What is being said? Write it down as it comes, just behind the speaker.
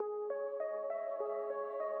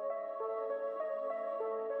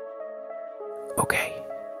Okay,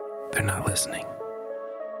 they're not listening.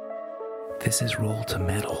 This is Roll to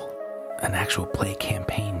Metal, an actual play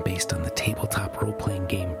campaign based on the tabletop role-playing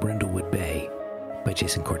game Brindlewood Bay by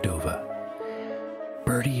Jason Cordova.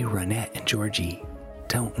 Bertie, Ronette, and Georgie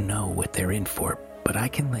don't know what they're in for, but I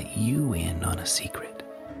can let you in on a secret.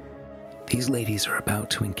 These ladies are about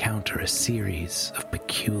to encounter a series of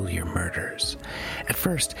peculiar murders. At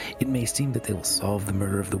first, it may seem that they will solve the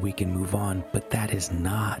murder of the week and move on, but that is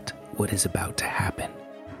not what is about to happen.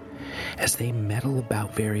 As they meddle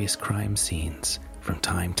about various crime scenes, from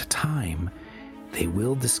time to time, they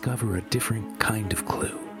will discover a different kind of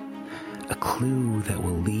clue. A clue that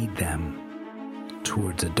will lead them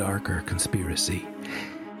towards a darker conspiracy.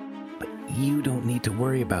 But you don't need to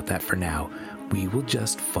worry about that for now. We will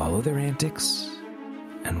just follow their antics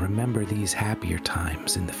and remember these happier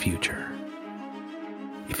times in the future.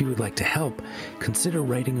 If you would like to help, consider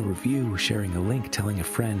writing a review, sharing a link, telling a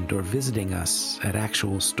friend, or visiting us at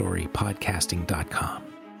actualstorypodcasting.com.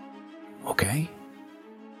 Okay?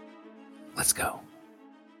 Let's go.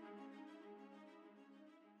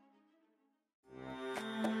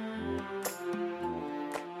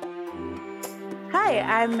 Hi,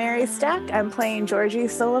 I'm Mary Stack. I'm playing Georgie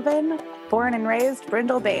Sullivan, born and raised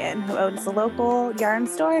Brindle Bayan, who owns the local yarn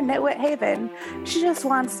store, Knitwit Haven. She just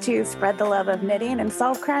wants to spread the love of knitting and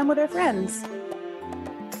solve crime with her friends.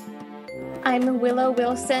 I'm Willow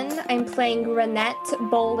Wilson. I'm playing Ronette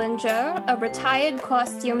Bollinger, a retired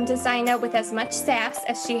costume designer with as much sass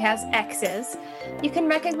as she has exes. You can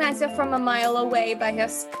recognize her from a mile away by her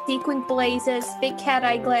sequined blazers, big cat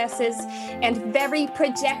eye glasses, and very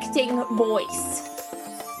projecting voice.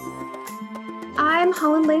 I'm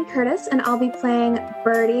Holland Lane Curtis, and I'll be playing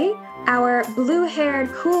Birdie, our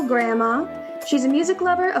blue-haired cool grandma. She's a music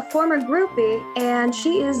lover, a former groupie, and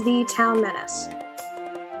she is the town menace.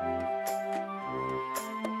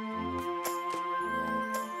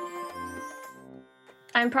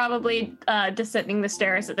 I'm probably descending the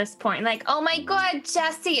stairs at this point. Like, oh my God,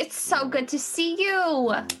 Jesse, it's so good to see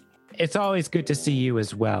you. It's always good to see you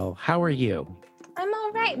as well. How are you? I'm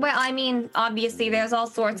all right. Well, I mean, obviously there's all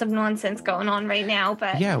sorts of nonsense going on right now,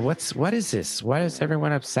 but... Yeah, what is this? Why is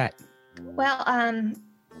everyone upset? Well, I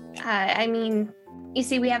mean, you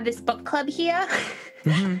see, we have this book club here.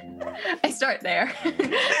 Mm-hmm. I start there.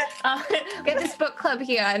 We have this book club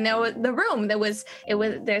here, and there was the room. There was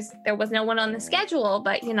no one on the schedule,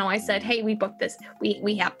 but I said, hey, we booked this.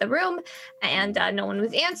 We have the room, and no one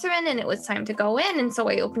was answering, and it was time to go in, and so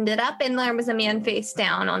I opened it up, and there was a man face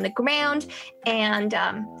down on the ground, and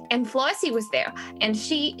Flossie was there, and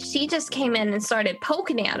she just came in and started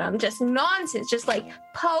poking at him, just nonsense, just like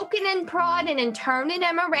poking and prodding and turning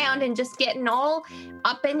him around and just getting all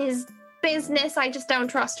up in his business. I just don't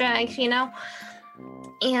trust her, and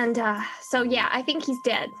so yeah, I think he's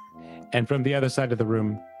dead. And from the other side of the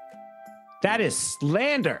room, that is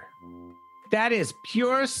slander. That is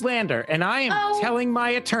pure slander, and I am telling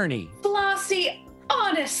my attorney. Flossie,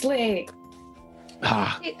 honestly.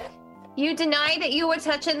 You deny that you were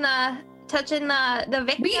touching the victim?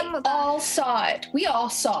 We all saw it,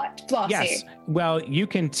 Flossie. Yes, well, you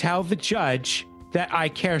can tell the judge that I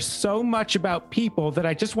care so much about people that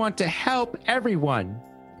I just want to help everyone.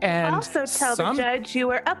 And also tell the judge you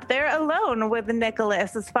were up there alone with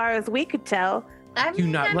Nicholas, as far as we could tell. I do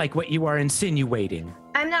not like what you are insinuating.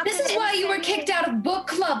 I'm not. This is why you were kicked out of book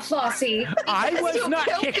club, Flossie. I was not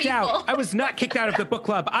kicked out. I was not kicked out of the book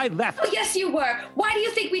club. I left. Oh, yes, you were. Why do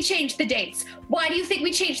you think we changed the dates?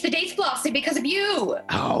 Flossie? Because of you.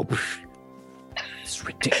 Oh, it's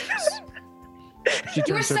ridiculous. You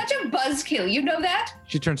are such a buzzkill. You know that?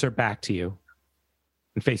 She turns her back to you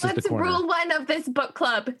and faces the corner. Rule 1 of this book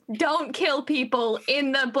club. Don't kill people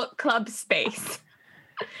in the book club space.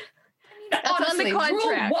 That's honestly, on the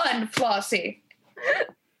contract. Rule 1, Flossie.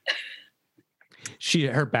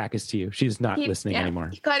 Her back is to you. She's not listening anymore.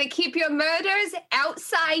 You gotta keep your murders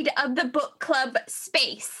outside of the book club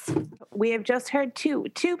space. We have just heard two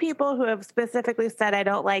people who have specifically said, I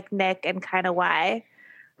don't like Nick, and kind of why.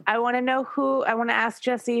 I want to ask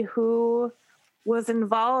Jesse who was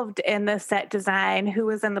involved in the set design, who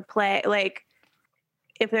was in the play, like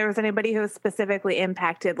if there was anybody who was specifically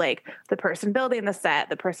impacted, like the person building the set,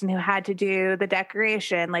 the person who had to do the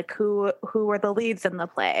decoration, like who were the leads in the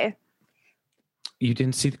play. You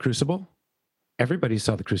didn't see the Crucible? Everybody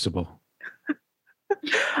saw the Crucible.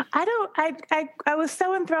 I was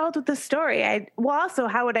so enthralled with the story. Also,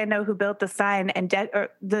 how would I know who built the sign and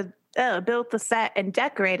built the set and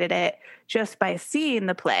decorated it just by seeing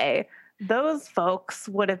the play? Those folks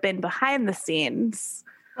would have been behind the scenes.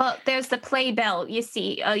 Well, there's the play belt, you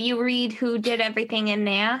see. You read who did everything in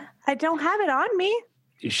there. I don't have it on me.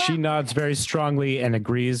 She nods very strongly and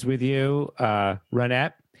agrees with you,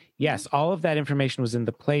 Ronette. Yes, all of that information was in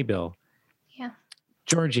the playbill. Yeah.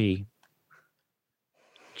 Georgie.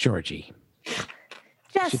 Jesse.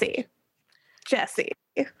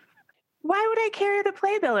 Why would I carry the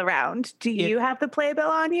playbill around? Do you have the playbill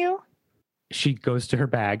on you? She goes to her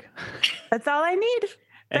bag. That's all I need.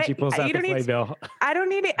 And she pulls out the playbill. I don't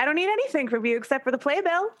need it. I don't need anything from you except for the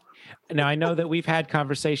playbill. Now, I know that we've had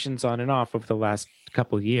conversations on and off over the last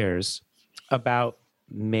couple of years about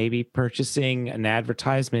maybe purchasing an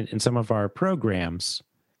advertisement in some of our programs.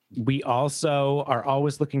 We also are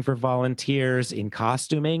always looking for volunteers in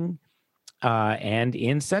costuming and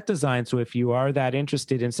in set design. So if you are that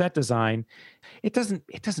interested in set design, it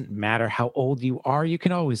doesn't matter how old you are. You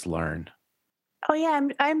can always learn. Oh yeah,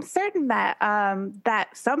 I'm certain that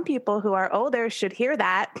that some people who are older should hear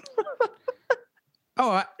that.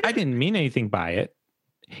 Oh, I didn't mean anything by it.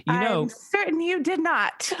 I'm certain you did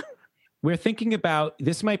not. We're thinking about,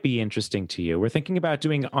 this might be interesting to you. We're thinking about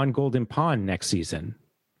doing On Golden Pond next season.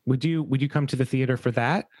 Would you come to the theater for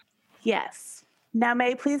that? Yes. Now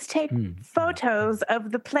may I please take photos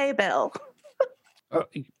of the playbill?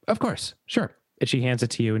 Of course, sure. And she hands it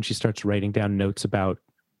to you and she starts writing down notes about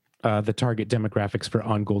the target demographics for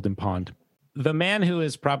On Golden Pond. The man who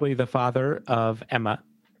is probably the father of Emma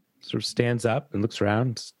sort of stands up and looks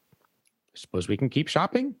around. I suppose we can keep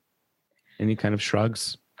shopping? And he kind of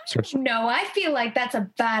shrugs. No, I feel like that's a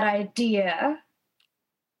bad idea.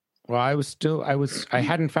 Well, I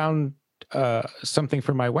hadn't found something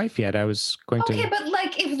for my wife yet. I was going to... Okay, but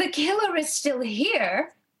like if the killer is still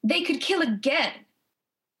here, they could kill again.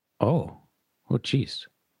 Oh, geez.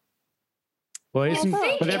 Well,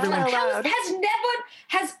 but everyone...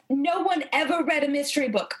 Has no one ever read a mystery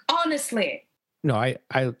book? Honestly. No, I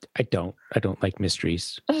don't like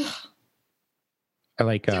mysteries. Ugh. I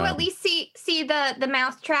like. Do you at least see the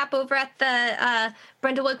mousetrap over at the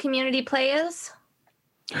Brindlewood Community Players?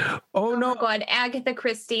 Oh no! Oh my God, Agatha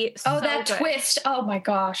Christie. Oh, that good. Twist! Oh my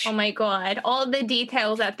gosh! Oh my God! All the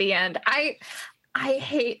details at the end. I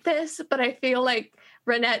hate this, but I feel like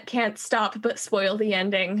Ronette can't stop but spoil the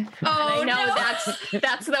ending. Oh, and I know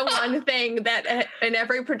that's the one thing that in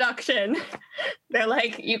every production they're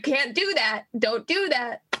like, you can't do that, don't do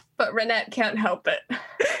that. But Ronette can't help it.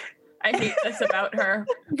 I hate this about her,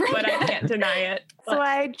 but I can't deny it. That's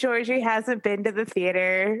why Georgie hasn't been to the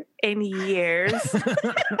theater in years.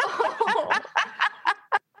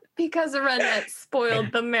 Because Ronette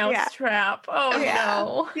spoiled the mousetrap. Oh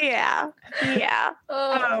no. Yeah.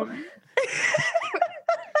 Oh.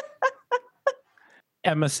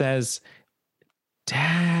 Emma says,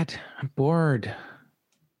 Dad, I'm bored.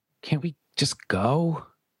 Can't we just go?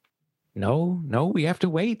 No, we have to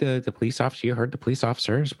wait. The police officer, you heard the police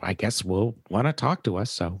officers, I guess will want to talk to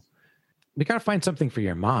us. So we got to find something for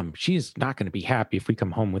your mom. She's not going to be happy if we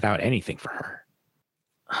come home without anything for her.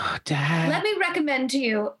 Oh, Dad. Let me recommend to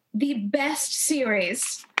you the best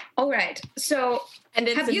series. All right. So, and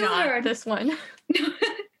it's have you heard this one?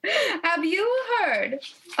 Have you heard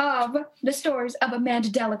of the stories of Amanda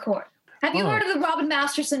Delacour? Have you heard of the Robin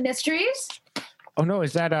Masterson mysteries? Oh no,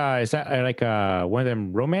 is that like one of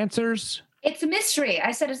them romancers? It's a mystery.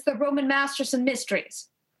 I said it's the Roman Masterson mysteries.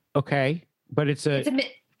 Okay, but it's a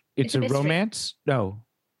romance? No.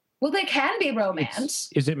 Well, they can be romance.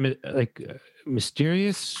 Is it like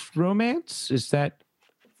mysterious romance? Is that?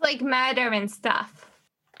 It's like murder and stuff.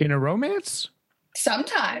 In a romance?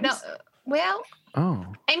 Sometimes. No, well. Oh.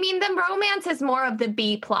 I mean, the romance is more of the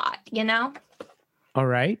B plot, you know? All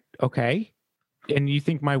right. Okay. And you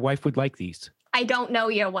think my wife would like these? I don't know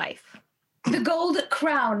your wife. The Gold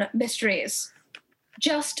Crown mysteries.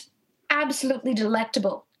 Just absolutely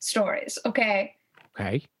delectable stories, okay?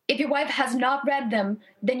 Okay. If your wife has not read them,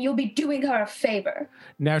 then you'll be doing her a favor.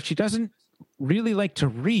 Now, she doesn't really like to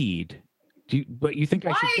read. But you think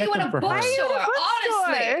I should get them for her? Why are you in a bookstore?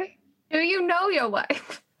 Honestly. Do you know your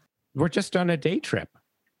wife? We're just on a day trip.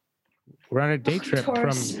 We're on a day trip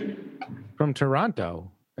from Toronto.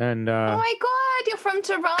 And oh my God, you're from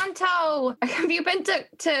Toronto. Have you been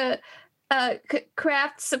to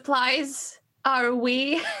Craft Supplies? Are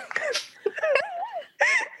we?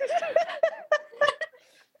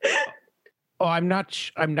 Oh, I'm not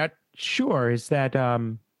sure. Is that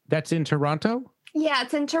that's in Toronto? Yeah,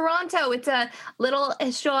 it's in Toronto. It's a little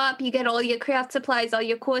shop. You get all your craft supplies, all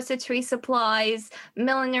your corsetry supplies,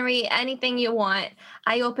 millinery, anything you want.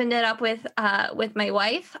 I opened it up with my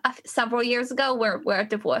wife several years ago. We're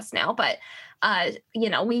divorced now, but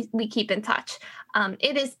we keep in touch.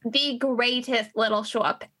 It is the greatest little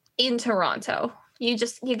shop in Toronto. You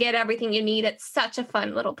get everything you need. It's such a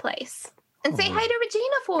fun little place. And say hi to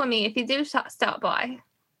Regina for me if you do stop by.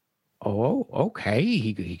 Oh, okay.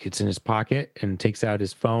 He gets in his pocket and takes out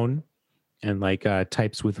his phone and like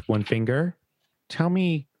types with one finger. Tell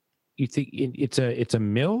me, you think it's a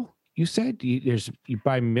mill? You said you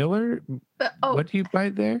buy Miller. What do you buy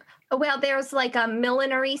there? Well, there's like a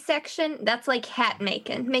millinery section. That's like hat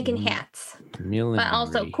making hats. Millinery. But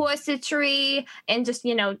also corsetry and just,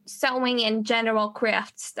 sewing and general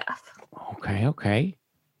craft stuff. Okay.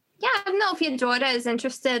 Yeah, I don't know if your daughter is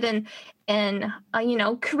interested in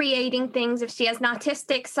creating things, if she has an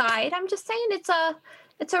artistic side. I'm just saying it's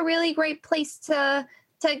a really great place to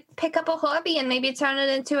pick up a hobby and maybe turn it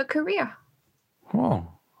into a career. Oh,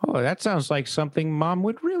 that sounds like something Mom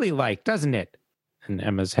would really like, doesn't it? And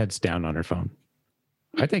Emma's head's down on her phone.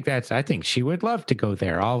 I think she would love to go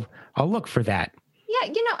there. I'll look for that.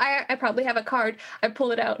 Yeah, I probably have a card. I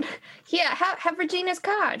pull it out. Yeah, have Regina's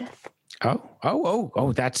card.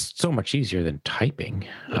 Oh, that's so much easier than typing.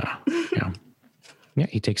 Yeah,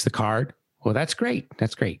 he takes the card. Well, that's great.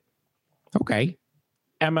 Okay.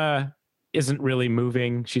 Emma isn't really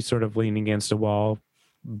moving. She's sort of leaning against a wall,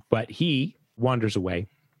 but he wanders away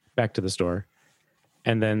back to the store.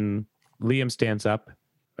 And then Liam stands up.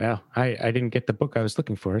 Well, I didn't get the book I was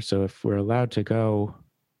looking for, so if we're allowed to go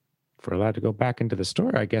back into the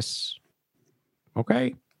store, I guess.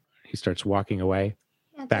 Okay. He starts walking away.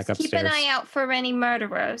 Yeah, back just upstairs. Keep an eye out for any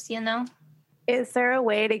murderers, Is there a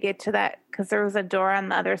way to get to that? Because there was a door on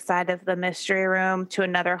the other side of the mystery room to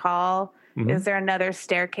another hall. Mhm. Is there another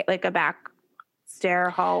staircase, like a back stair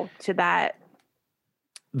hall to that?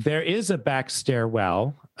 There is a back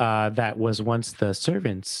stairwell that was once the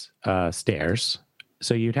servants' stairs.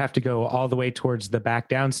 So you'd have to go all the way towards the back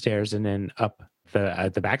downstairs and then up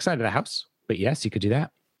the back side of the house. But yes, you could do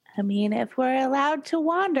that. I mean, if we're allowed to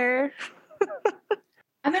wander.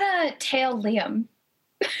 I'm going to tail Liam.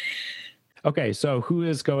 Okay, so who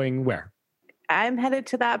is going where? I'm headed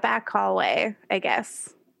to that back hallway, I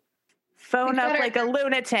guess. Phone up like a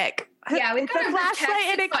lunatic. Yeah, we It's got a flashlight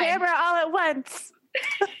and a camera all at once.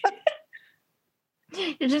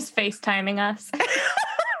 You're just FaceTiming us.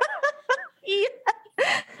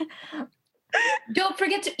 Don't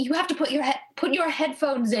forget you have to put your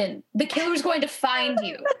headphones in. The killer's going to find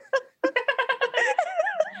you.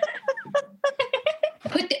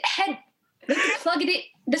 Plug it in,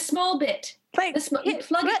 the small bit. Like, plug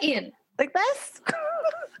it in. Like this?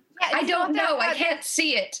 Yeah, I don't know. I can't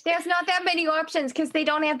see it. There's not that many options because they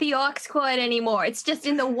don't have the aux cord anymore. It's just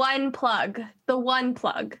in the one plug. The one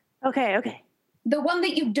plug. Okay. The one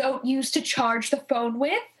that you don't use to charge the phone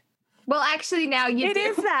with? Well, actually, now you do. It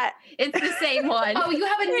is that. It's the same one. Oh, you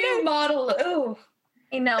have a new model. Ooh.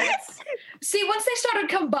 I know. See, once they started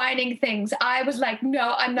combining things, I was like,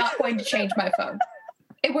 no, I'm not going to change my phone.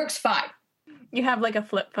 It works fine. You have like a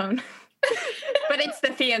flip phone. But it's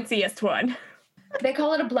the fanciest one. They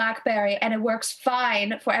call it a BlackBerry, and it works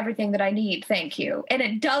fine for everything that I need, thank you. And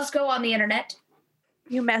it does go on the internet.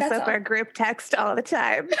 You mess That's up all. our group text all the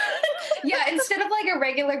time. Yeah, instead of like a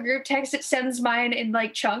regular group text, it sends mine in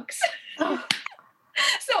like chunks. So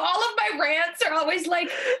all of my rants are always like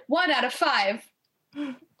 1 out of 5,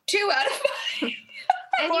 2 out of 5.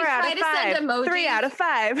 And 4 you out try of to 5, send emojis. 3 out of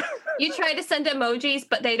 5. You try to send emojis,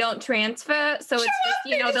 but they don't transfer. So it's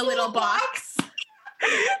just, the little box.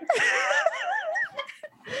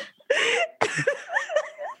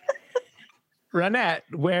 Ronette,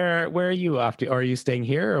 where are you off to? Are you staying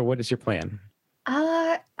here, or what is your plan?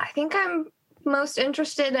 I think I'm most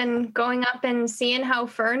interested in going up and seeing how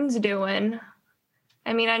Fern's doing.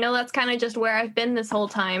 I mean, I know that's kind of just where I've been this whole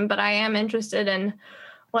time, but I am interested in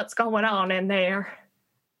what's going on in there.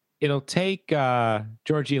 It'll take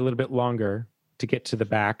Georgie a little bit longer to get to the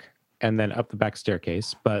back and then up the back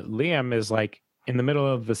staircase. But Liam is like in the middle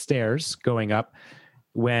of the stairs going up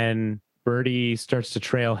when Birdie starts to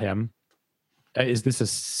trail him. Is this a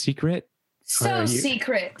secret? So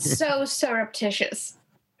secret, so surreptitious.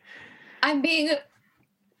 I'm being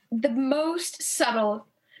the most subtle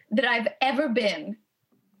that I've ever been,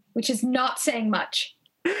 which is not saying much.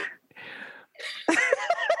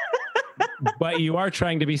 But you are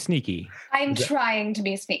trying to be sneaky. I'm trying to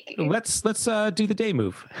be sneaky. Let's do the day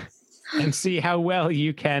move and see how well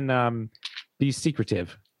you can be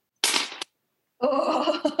secretive.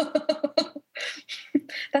 Oh.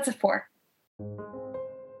 That's a 4.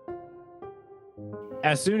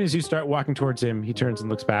 As soon as you start walking towards him, he turns and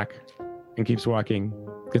looks back and keeps walking,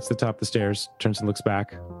 gets to the top of the stairs, turns and looks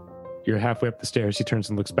back. You're halfway up the stairs, he turns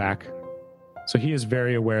and looks back. So he is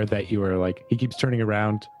very aware that you are like, he keeps turning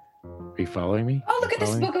around. Are you following me? Oh, look at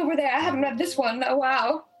this book over there. I haven't read this one. Oh,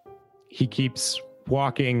 wow. He keeps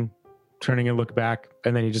walking, turning and look back,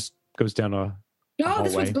 and then he just goes down a Oh,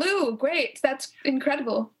 this hallway. one's blue. Great. That's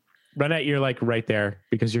incredible. Renette, you're like right there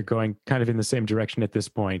because you're going kind of in the same direction at this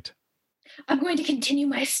point. I'm going to continue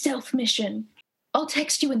my stealth mission. I'll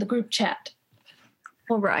text you in the group chat.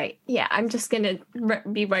 All right. Yeah, I'm just gonna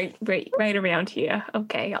be right around here.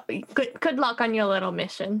 Okay. Good luck on your little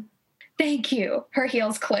mission. Thank you. Her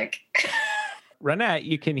heels click. Renette,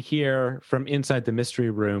 you can hear from inside the mystery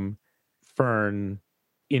room Fern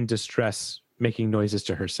in distress making noises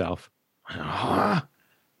to herself. You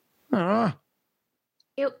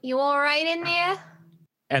all right in there?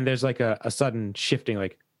 And there's like a sudden shifting,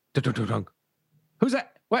 like, dunk. Who's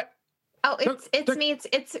that? What? Oh, it's me.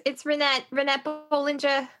 It's Renette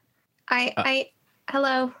Bollinger.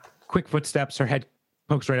 Hello. Quick footsteps. Her head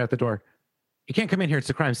pokes right out the door. You can't come in here. It's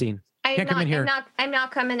a crime scene. I'm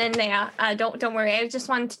not coming in there. Don't worry. I just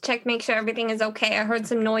wanted to check, make sure everything is okay. I heard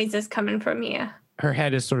some noises coming from here. Her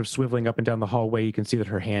head is sort of swiveling up and down the hallway. You can see that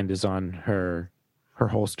her hand is on her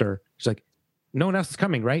holster. She's like, no one else is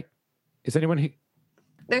coming, right? Is anyone here?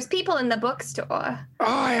 There's people in the bookstore. Oh,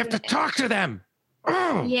 I have to talk to them.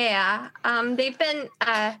 Oh. Yeah. They've been,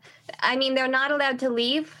 they're not allowed to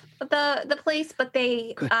leave the place, but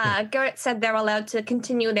they, Garrett said they're allowed to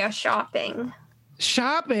continue their shopping.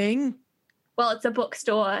 Shopping? Well, it's a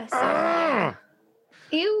bookstore. So.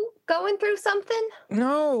 You going through something?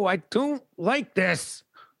 No, I don't like this.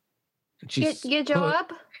 Your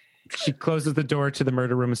job? She closes the door to the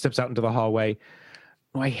murder room and steps out into the hallway.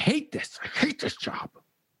 Oh, I hate this. I hate this job.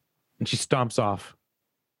 And she stomps off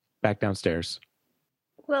back downstairs.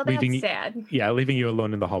 Well, that's sad. Yeah, leaving you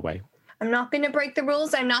alone in the hallway. I'm not going to break the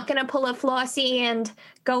rules. I'm not going to pull a Flossie and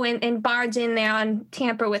go in and barge in there and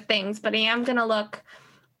tamper with things, but I am going to look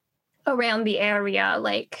around the area,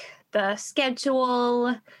 like the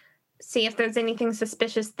schedule, see if there's anything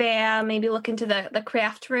suspicious there, maybe look into the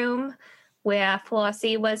craft room where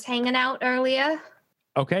Flossie was hanging out earlier.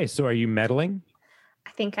 Okay, so are you meddling?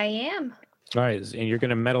 I think I am. All right, and you're going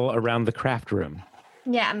to meddle around the craft room.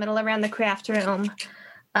 Yeah, meddle around the craft room.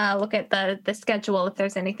 Look at the schedule if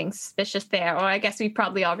there's anything suspicious there, or I guess we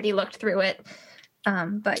probably already looked through it.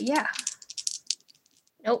 But yeah.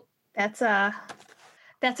 Nope, that's a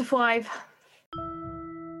 5.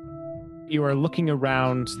 You are looking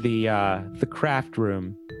around the craft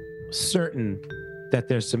room, certain that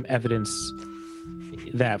there's some evidence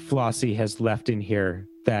that Flossie has left in here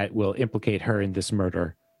that will implicate her in this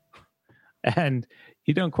murder. And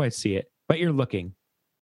you don't quite see it, but you're looking.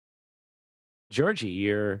 Georgie,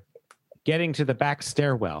 you're getting to the back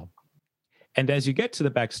stairwell. And as you get to the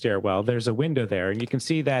back stairwell, there's a window there, and you can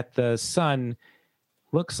see that the sun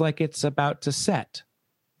looks like it's about to set,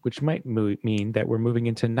 which might mean that we're moving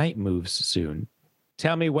into night moves soon.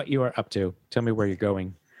 Tell me what you are up to. Tell me where you're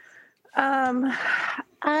going.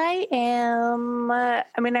 I am.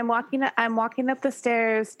 I'm walking up the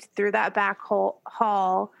stairs through that back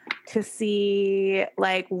hall to see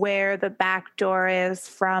like where the back door is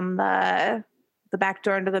from the back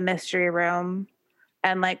door into the mystery room,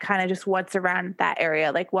 and like kind of just what's around that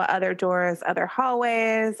area. Like what other doors, other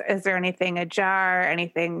hallways? Is there anything ajar?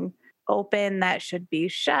 Anything open that should be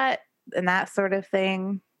shut? And that sort of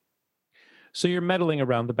thing. So you're meddling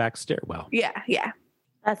around the back stairwell. Yeah.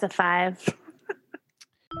 That's a 5.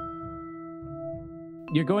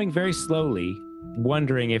 You're going very slowly,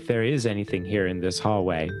 wondering if there is anything here in this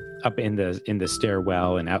hallway, up in the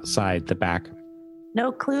stairwell and outside the back.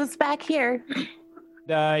 No clues back here.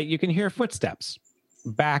 You can hear footsteps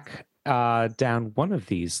back down one of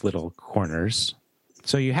these little corners.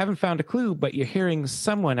 So you haven't found a clue, but you're hearing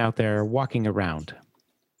someone out there walking around.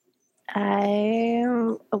 I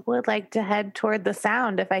would like to head toward the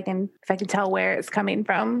sound if I can tell where it's coming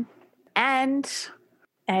from. And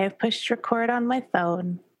I have pushed record on my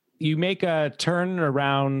phone. You make a turn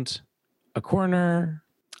around a corner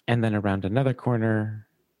and then around another corner,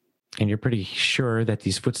 and you're pretty sure that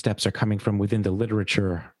these footsteps are coming from within the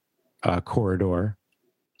literature corridor.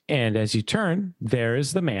 And as you turn, there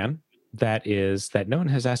is the man that no one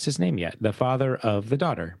has asked his name yet, the father of the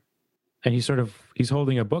daughter. And he's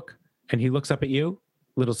holding a book, and he looks up at you,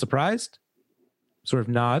 a little surprised, sort of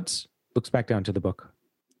nods, looks back down to the book.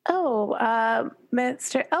 Oh,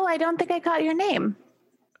 Mr. Oh, I don't think I caught your name.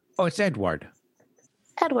 Oh, it's Edward.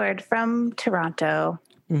 Edward from Toronto.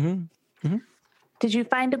 Mm-hmm. Mm-hmm. Did you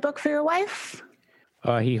find a book for your wife?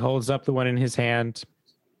 He holds up the one in his hand,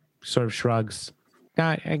 sort of shrugs.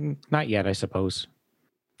 Not yet, I suppose.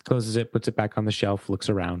 Closes it, puts it back on the shelf, looks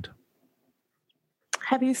around.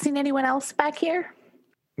 Have you seen anyone else back here?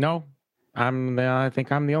 No, I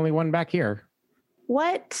think I'm the only one back here.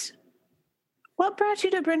 What brought you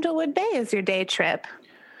to Brindlewood Bay as your day trip?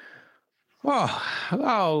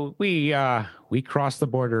 We cross the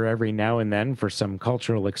border every now and then for some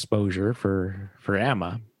cultural exposure for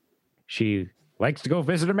Emma. She likes to go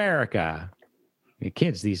visit America. The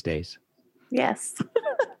kids these days. Yes,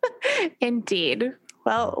 indeed.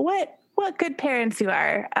 Well, what good parents you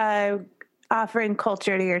are, offering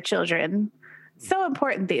culture to your children. So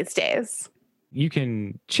important these days. You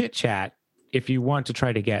can chit chat if you want to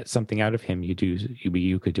try to get something out of him.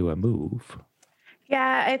 You could do a move.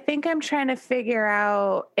 Yeah, I think I'm trying to figure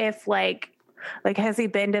out if like has he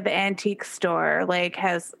been to the antique store?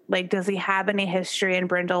 Does he have any history in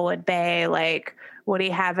Brindlewood Bay? Like, would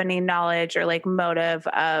he have any knowledge or like motive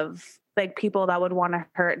of like people that would want to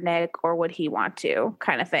hurt Nick, or would he want to,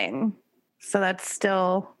 kind of thing? So that's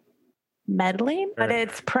still meddling, but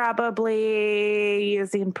it's probably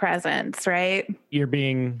using presence, right? You're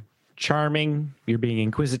being charming. You're being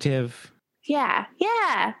inquisitive. Yeah.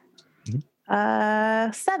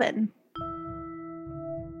 7.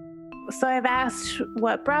 So I've asked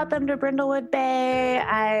what brought them to Brindlewood Bay.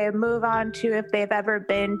 I move on to if they've ever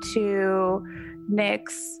been to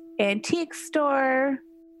Nick's antique store.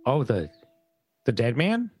 Oh, the dead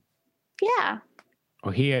man? Yeah. Oh,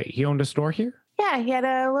 he owned a store here? Yeah, he had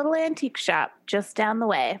a little antique shop just down the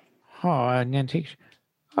way. Oh, an antique.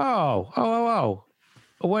 Oh.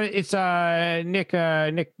 What? It's Nick's.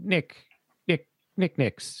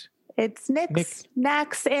 It's Nick's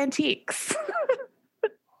Knack's Antiques.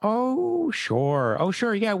 Oh, sure.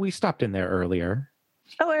 Yeah, we stopped in there earlier.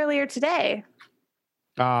 Oh, earlier today.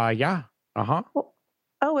 Yeah. Uh-huh.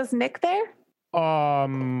 Oh, was Nick there?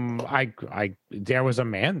 There was a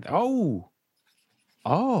man.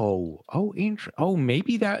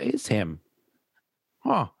 Maybe that is him.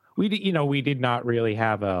 Huh. We did not really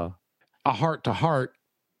have a heart-to-heart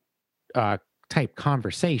type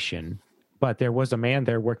conversation, but there was a man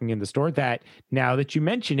there working in the store that, now that you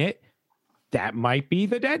mention it, that might be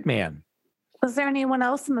the dead man. Was there anyone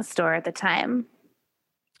else in the store at the time?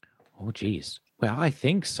 Oh, geez. Well, I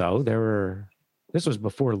think so. This was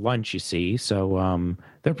before lunch, you see. So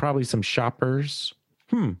there are probably some shoppers.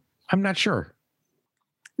 I'm not sure.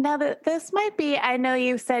 Now that this might be, I know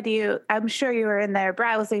you said I'm sure you were in there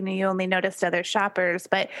browsing and you only noticed other shoppers,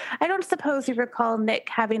 but I don't suppose you recall Nick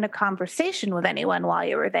having a conversation with anyone while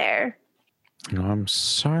you were there. No, I'm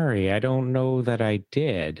sorry. I don't know that I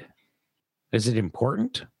did. Is it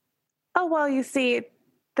important? Oh, well, you see,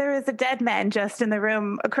 there is a dead man just in the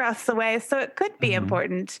room across the way, so it could be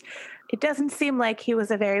important. It doesn't seem like he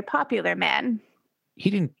was a very popular man. He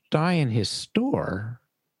didn't die in his store.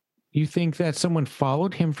 You think that someone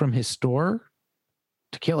followed him from his store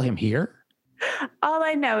to kill him here? All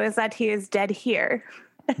I know is that he is dead here,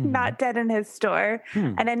 not dead in his store,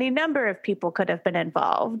 and any number of people could have been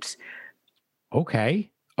involved.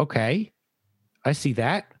 Okay. I see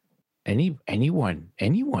that. Anyone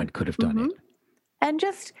could have done it. And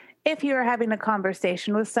just if you were having a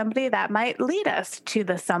conversation with somebody, that might lead us to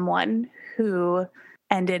the someone who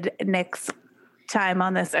ended Nick's time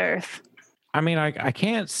on this earth. I mean, I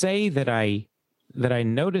can't say that I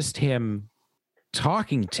noticed him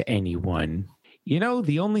talking to anyone.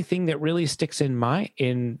 The only thing that really sticks in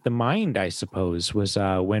the mind, I suppose, was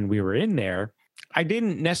when we were in there. I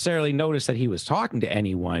didn't necessarily notice that he was talking to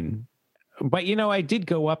anyone, but I did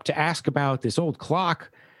go up to ask about this old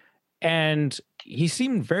clock, and he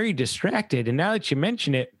seemed very distracted. And now that you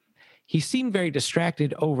mention it, he seemed very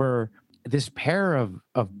distracted over this pair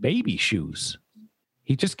of baby shoes.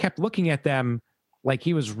 He just kept looking at them like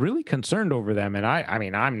he was really concerned over them. And I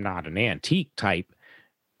mean, I'm not an antique type.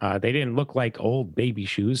 They didn't look like old baby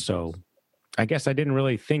shoes, so I guess I didn't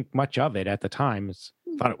really think much of it at the time.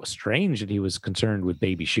 Thought it was strange that he was concerned with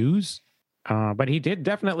baby shoes. But he did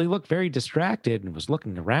definitely look very distracted and was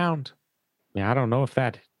looking around. I don't know if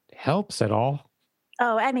that helps at all.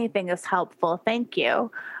 Oh, anything is helpful. Thank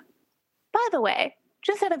you. By the way,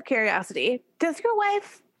 just out of curiosity, does your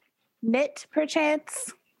wife knit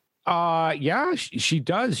perchance? Yeah, she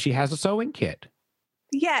does. She has a sewing kit.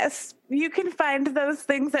 Yes, you can find those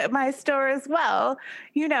things at my store as well.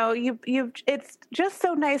 It's just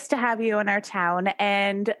so nice to have you in our town.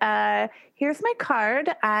 And here's my card.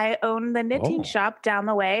 I own the knitting shop down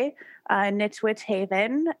the way, Knitwit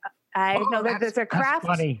Haven. I know that there's a craft.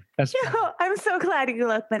 That's funny. I'm so glad you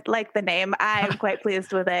like the name. I'm quite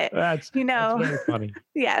pleased with it. That's very funny.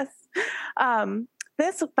 Yes.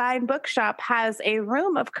 This fine bookshop has a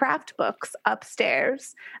room of craft books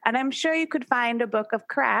upstairs, and I'm sure you could find a book of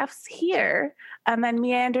crafts here and then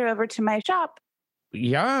meander over to my shop.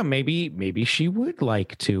 Yeah, maybe she would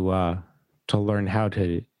like to learn how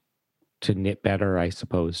to knit better, I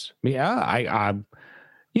suppose. Yeah,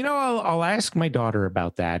 I'll ask my daughter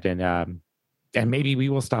about that, and And maybe we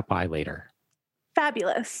will stop by later.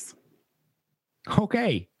 Fabulous.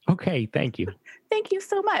 Okay. Thank you. Thank you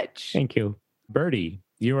so much. Thank you. Birdie,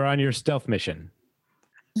 you are on your stealth mission.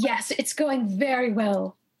 Yes, it's going very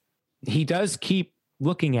well. He does keep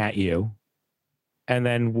looking at you and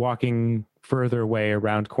then walking further away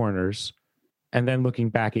around corners and then looking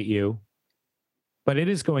back at you. But it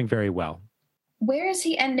is going very well. Where is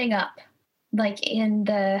he ending up? Like in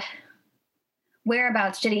the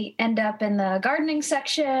whereabouts? Did he end up in the gardening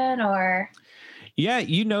section or? Yeah,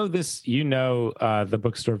 you know the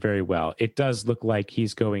bookstore very well. It does look like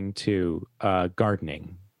he's going to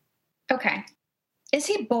gardening. Okay. Is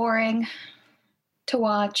he boring to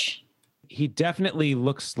watch? He definitely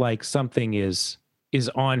looks like something is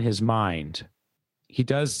on his mind. He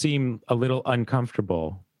does seem a little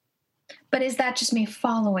uncomfortable. But is that just me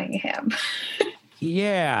following him?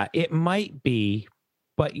 Yeah, it might be,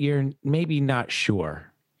 but you're maybe not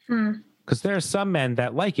sure. Because there are some men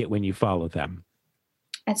that like it when you follow them.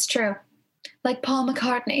 That's true. Like Paul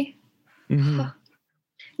McCartney. Mm-hmm.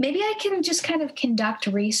 Maybe I can just kind of conduct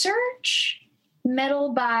research,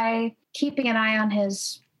 meddle by keeping an eye on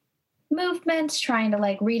his movements, trying to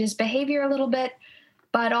like read his behavior a little bit,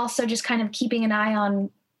 but also just kind of keeping an eye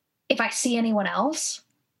on if I see anyone else,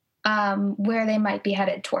 where they might be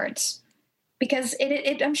headed towards. Because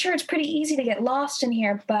I'm sure it's pretty easy to get lost in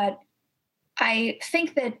here, but I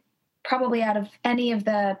think that probably out of any of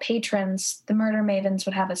the patrons, the murder mavens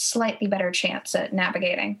would have a slightly better chance at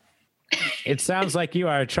navigating. It sounds like you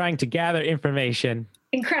are trying to gather information.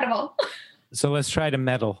 Incredible. So let's try to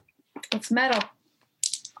meddle. Let's meddle.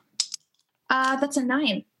 That's a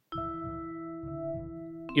 9.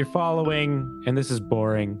 You're following, and this is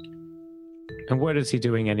boring. And what is he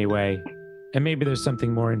doing anyway? And maybe there's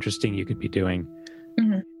something more interesting you could be doing.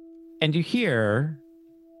 Mm-hmm. And you hear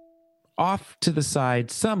off to the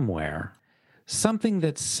side somewhere something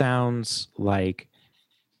that sounds like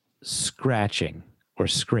scratching or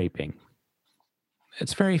scraping.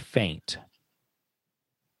 It's very faint.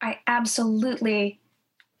 I absolutely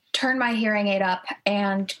turn my hearing aid up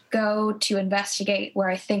and go to investigate where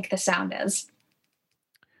I think the sound is.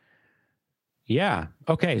 Yeah.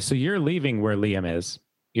 Okay. So you're leaving where Liam is.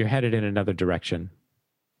 You're headed in another direction.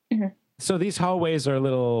 Mm-hmm. So these hallways are a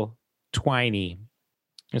little twiny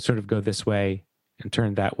and sort of go this way and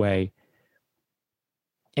turn that way.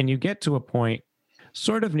 And you get to a point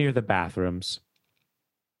sort of near the bathrooms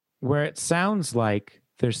where it sounds like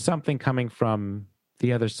there's something coming from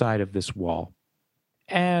the other side of this wall.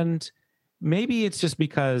 And maybe it's just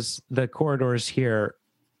because the corridors here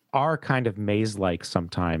are kind of maze-like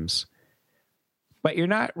sometimes, but you're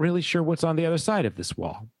not really sure what's on the other side of this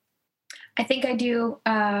wall. I think I do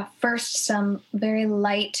first some very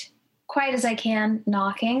light, quiet as I can,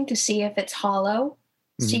 knocking to see if it's hollow.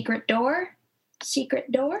 Mm-hmm. Secret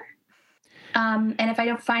door. And if I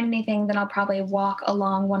don't find anything, then I'll probably walk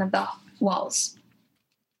along one of the walls.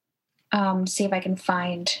 See if I can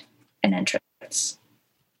find an entrance.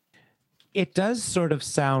 It does sort of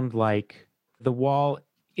sound like the wall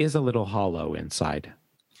is a little hollow inside.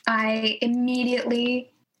 I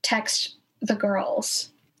immediately text the girls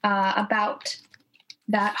about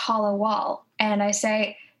that hollow wall. And I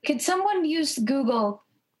say, could someone use Google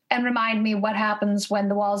and remind me what happens when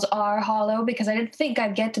the walls are hollow? Because I didn't think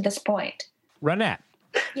I'd get to this point. Ronette.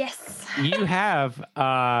 Yes. You have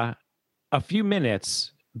a few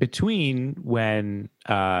minutes between when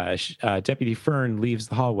Deputy Fern leaves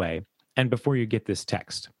the hallway and before you get this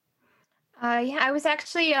text. Yeah, I was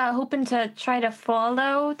actually hoping to try to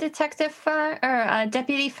follow Detective Fern or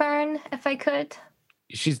Deputy Fern if I could.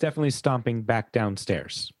 She's definitely stomping back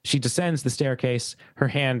downstairs. She descends the staircase. Her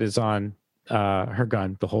hand is on her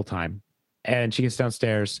gun the whole time. And she gets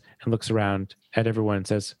downstairs and looks around at everyone and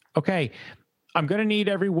says, okay, I'm going to need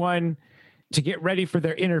everyone to get ready for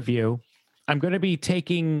their interview. I'm going to be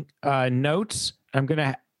taking notes.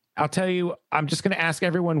 I'll tell you, I'm just going to ask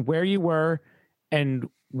everyone where you were and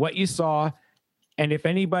what you saw. And if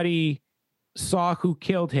anybody saw who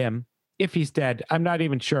killed him, if he's dead, I'm not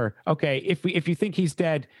even sure. Okay, if you think he's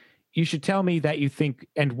dead, you should tell me that you think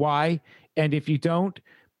and why. And if you don't,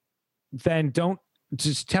 then don't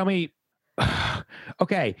just tell me.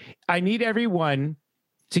 Okay, I need everyone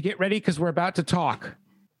to get ready because we're about to talk.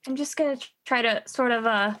 I'm just going to try to sort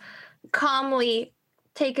of calmly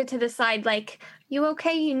take it to the side, like, you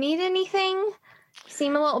okay? You need anything? You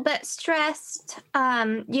seem a little bit stressed.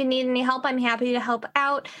 You need any help? I'm happy to help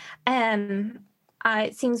out.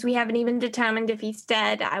 It seems we haven't even determined if he's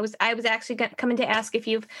dead. I was actually coming to ask if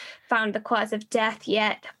you've found the cause of death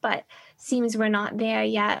yet, but seems we're not there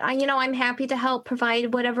yet. I'm happy to help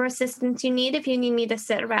provide whatever assistance you need. If you need me to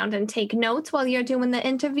sit around and take notes while you're doing the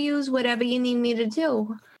interviews, whatever you need me to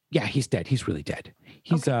do. Yeah, he's dead. He's really dead.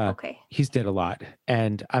 He's okay. He's dead a lot,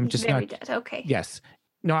 and I'm He's just very not dead. Okay. Yes.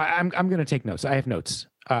 No, I'm going to take notes. I have notes.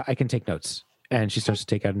 I can take notes. And she starts to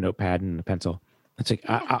take out a notepad and a pencil. It's like,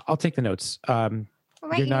 I'll take the notes.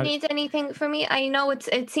 Right. You need anything from me? I know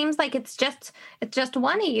it seems like it's just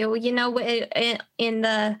one of you. In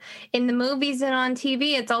the movies and on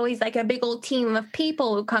TV, it's always like a big old team of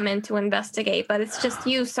people who come in to investigate, but it's just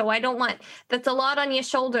you. So that's a lot on your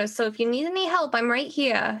shoulders. So if you need any help, I'm right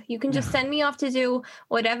here. You can just send me off to do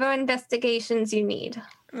whatever investigations you need.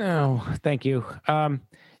 No, thank you.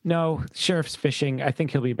 No, Sheriff's fishing. I think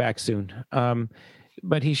he'll be back soon.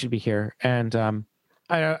 But he should be here. And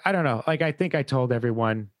I don't know. Like, I think I told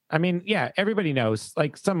everyone. I mean, yeah, everybody knows.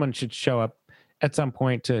 Like, someone should show up at some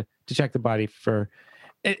point to check the body for.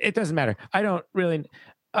 It doesn't matter. I don't really.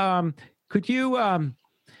 Could you?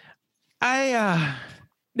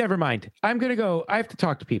 Never mind. I'm gonna go. I have to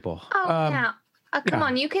talk to people. Oh yeah. Come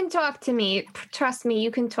on, you can talk to me. Trust me,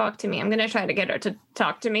 you can talk to me. I'm gonna try to get her to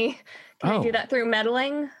talk to me. Can I do that through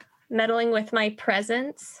meddling? Meddling with my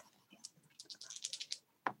presence.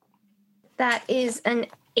 That is an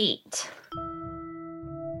 8.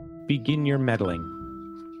 Begin your meddling.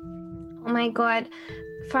 Oh my God.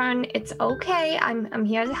 Fern, it's okay. I'm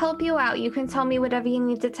here to help you out. You can tell me whatever you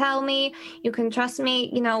need to tell me. You can trust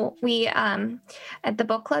me. We at the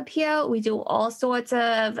book club here, we do all sorts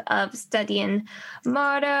of studying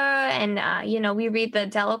murder, and we read the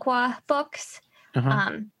Delacroix books. We're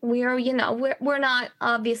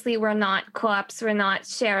not cops, we're not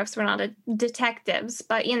sheriffs, we're not detectives,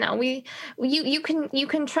 but you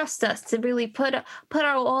can trust us to really put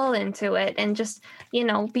our all into it and just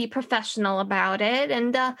be professional about it,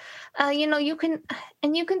 and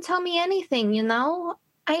you can tell me anything.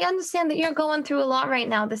 I understand that you're going through a lot right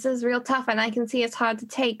now. This is real tough, and I can see it's hard to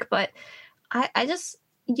take, but I just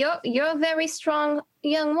you're a very strong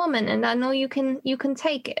young woman, and I know you can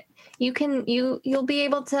take it. You'll be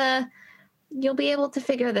able to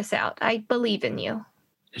figure this out. I believe in you.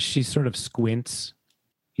 She sort of squints.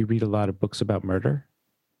 You read a lot of books about murder?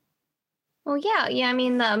 Well, yeah. I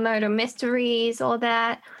mean, the murder mysteries, all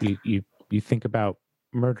that. You think about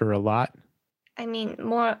murder a lot? I mean,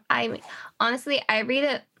 honestly, I read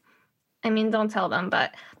it. I mean, don't tell them,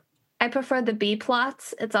 but I prefer the B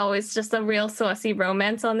plots. It's always just a real saucy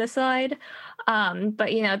romance on the side. But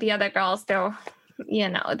the other girls, they're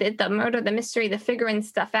the murder, the mystery, the figuring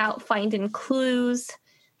stuff out, finding clues,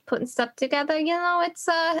 putting stuff together. It's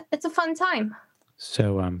a fun time.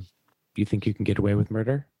 So, you think you can get away with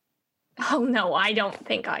murder? Oh no, I don't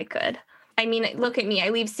think I could. I mean, look at me. I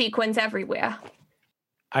leave sequins everywhere.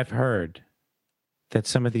 I've heard that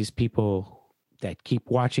some of these people that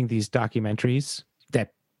keep watching these documentaries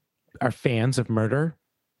that are fans of murder,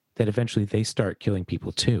 that eventually they start killing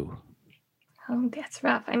people too. Oh, that's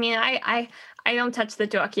rough. I mean, I don't touch the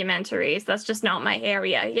documentaries. That's just not my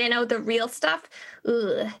area. The real stuff,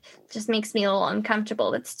 just makes me a little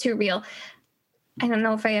uncomfortable. It's too real. I don't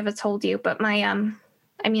know if I ever told you, but I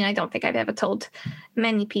don't think I've ever told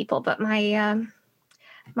many people, but my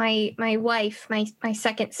wife, my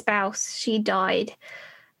second spouse, she died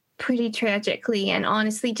pretty tragically. And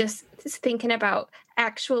honestly, just thinking about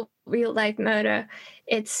actual real life murder,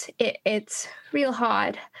 it's real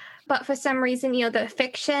hard. But for some reason, the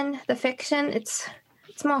fiction, it's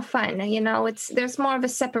more fun. There's more of a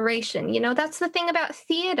separation. That's the thing about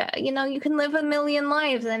theater. You can live a million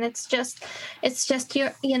lives, and it's just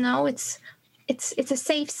your, it's a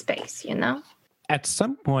safe space. At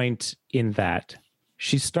some point in that,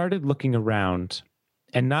 she started looking around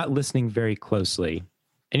and not listening very closely,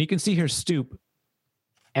 and you can see her stoop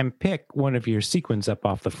and pick one of your sequins up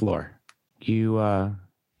off the floor. You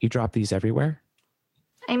drop these everywhere?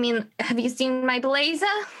 I mean, have you seen my blazer?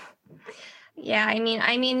 Yeah, I mean,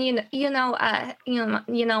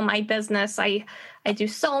 my business. I do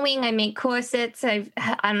sewing. I make corsets. I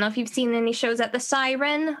don't know if you've seen any shows at the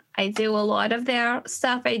Siren. I do a lot of their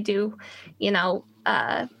stuff. I do,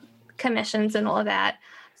 commissions and all of that.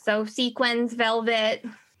 So sequins, velvet.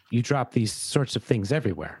 You drop these sorts of things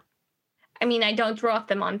everywhere. I mean, I don't drop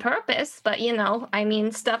them on purpose, but,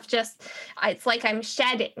 stuff just, it's like I'm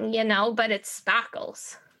shedding, but it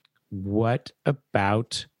sparkles. What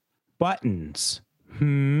about buttons?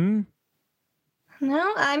 No,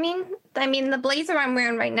 I mean, the blazer I'm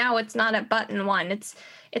wearing right now, it's not a button one. It's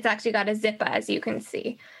actually got a zipper, as you can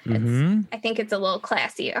see. I think it's a little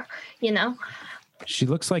classier, She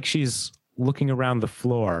looks like she's looking around the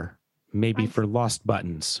floor, maybe for lost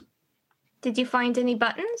buttons. Did you find any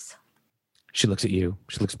buttons? She looks at you.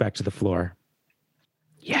 She looks back to the floor.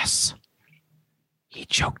 Yes. He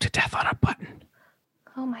choked to death on a button.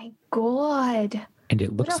 Oh my God. And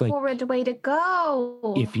it looks what a like horrid way to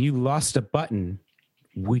go. if you lost a button,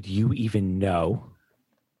 would you even know?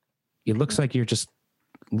 It looks like you're just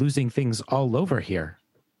losing things all over here.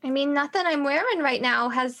 I mean, nothing I'm wearing right now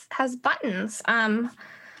has buttons.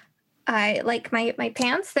 I like my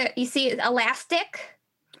pants that you see elastic.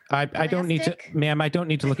 I don't need to, ma'am, I don't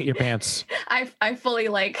need to look at your pants. I fully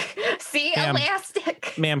see Ma'am.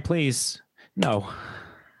 elastic. Ma'am, please. No.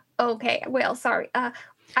 Okay, well, sorry. I'm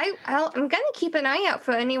gonna keep an eye out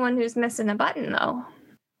for anyone who's missing a button, though.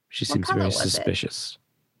 She What seems color very was it? suspicious.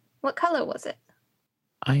 What color was it?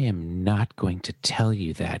 I am not going to tell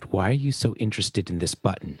you that. Why are you so interested in this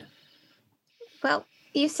button? Well,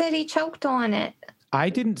 you said he choked on it. I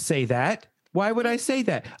didn't say that. Why would I say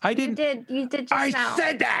that? I didn't. You did just now. I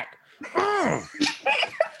said that.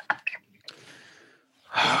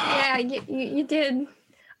 Yeah, you did.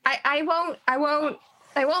 I won't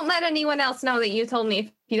let anyone else know that you told me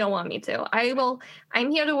if you don't want me to.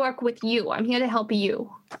 I'm here to work with you. I'm here to help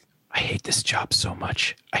you. I hate this job so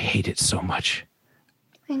much. I hate it so much.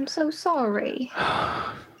 I'm so sorry.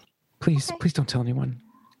 Please, Okay. please don't tell anyone.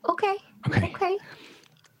 Okay. Okay. Okay.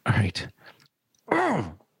 All right.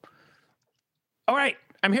 All right.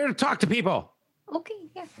 I'm here to talk to people. Okay.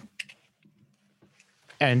 Yeah.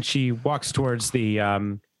 And she walks towards the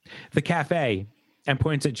cafe and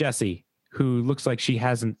points at Jessie, who looks like she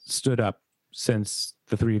hasn't stood up since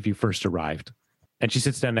the three of you first arrived. And she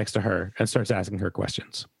sits down next to her and starts asking her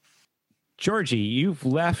questions. Georgie, you've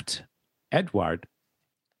left Edward.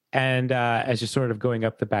 And as you're sort of going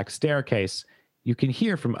up the back staircase, you can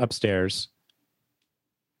hear from upstairs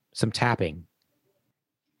some tapping.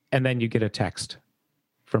 And then you get a text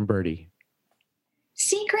from Birdie.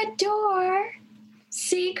 Secret door.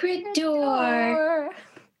 Secret door.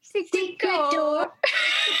 Secret door.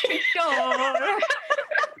 Door.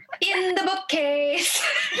 In the bookcase.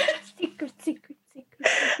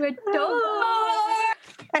 Secret door.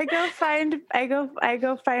 I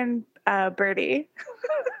go find Birdie.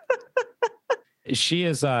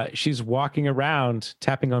 She's walking around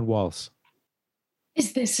tapping on walls.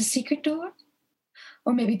 Is this a secret door?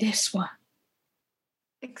 Or maybe this one?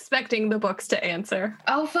 Expecting the books to answer.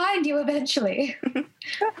 I'll find you eventually.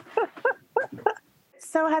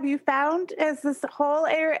 So have you found, is this whole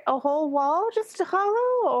area, a whole wall just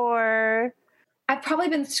hollow, or? I've probably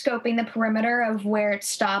been scoping the perimeter of where it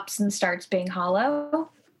stops and starts being hollow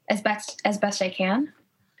as best I can.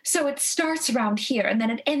 So it starts around here, and then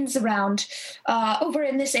it ends around over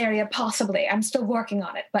in this area, possibly. I'm still working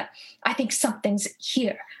on it, but I think something's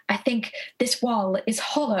here. I think this wall is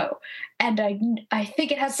hollow, and I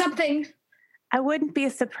think it has something. I wouldn't be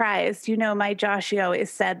surprised. You know, my Joshie always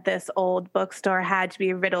said this old bookstore had to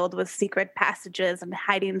be riddled with secret passages and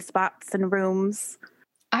hiding spots and rooms.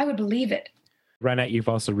 I would believe it. Reinette, you've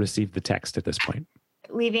also received the text at this point.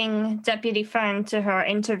 Leaving Deputy Fern to her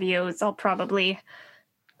interviews, I'll probably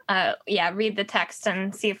read the text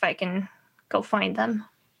and see if I can go find them.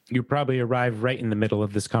 You probably arrive right in the middle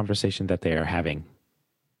of this conversation that they are having.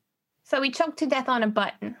 So we choked to death on a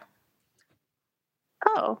button.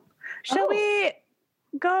 Oh, shall we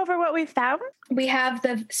go over what we found? We have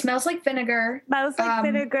the smells like vinegar. Smells like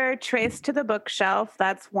vinegar traced to the bookshelf.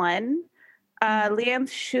 That's one.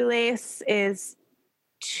 Liam's shoelace is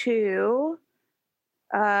 2.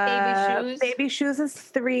 Baby shoes is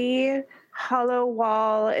 3. Hollow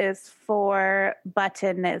wall is 4.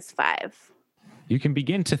 Button is 5. You can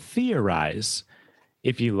begin to theorize,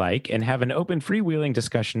 if you like, and have an open freewheeling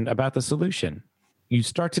discussion about the solution. You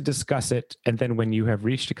start to discuss it, and then when you have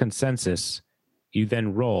reached a consensus, you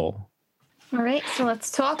then roll. All right, so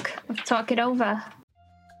let's talk. Let's talk it over.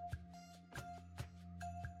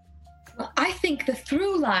 Well, I think the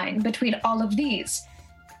through line between all of these,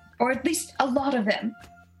 or at least a lot of them,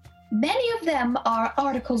 many of them are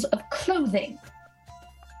articles of clothing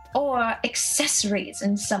or accessories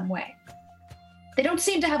in some way. They don't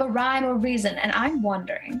seem to have a rhyme or reason, and I'm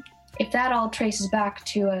wondering if that all traces back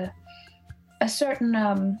to a certain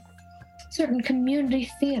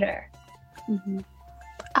community theater. Mm-hmm.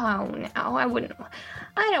 Oh no, I wouldn't.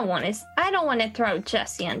 I don't want to throw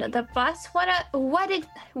Jessie under the bus. What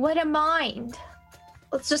a mind.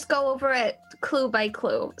 Let's just go over it clue by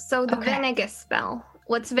clue. So the vinegar spell.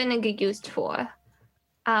 What's vinegar used for?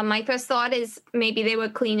 My first thought is maybe they were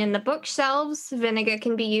cleaning the bookshelves. Vinegar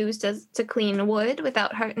can be used to clean wood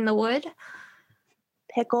without hurting the wood.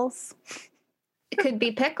 Pickles. It could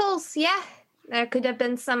be pickles, yeah. There could have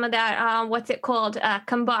been some of that, what's it called?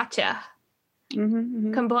 Kombucha. Mm-hmm,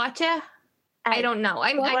 mm-hmm. Kombucha? I don't know.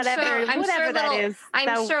 I'm whatever sure that little, is.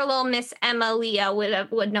 I'm sure little Miss Emma Leah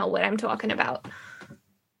would know what I'm talking about.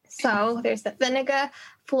 So there's the vinegar.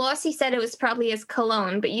 Flossie said it was probably his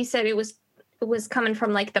cologne, but you said it was coming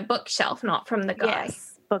from like the bookshelf, not from the guy.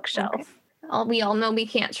 Yes, bookshelf. Okay. Well, we all know we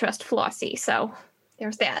can't trust Flossie, so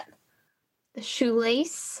there's that. The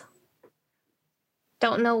shoelace.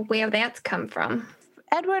 Don't know where that's come from.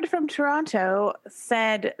 Edward from Toronto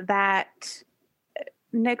said that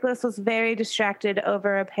Nicholas was very distracted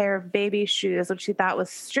over a pair of baby shoes, which he thought was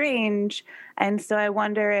strange. And so I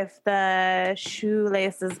wonder if the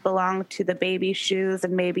shoelaces belonged to the baby shoes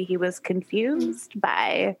and maybe he was confused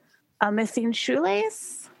by a missing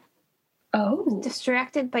shoelace. Oh.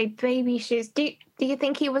 Distracted by baby shoes. Do you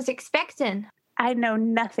think he was expecting? I know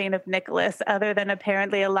nothing of Nicholas other than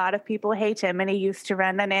apparently a lot of people hate him and he used to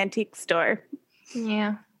run an antique store.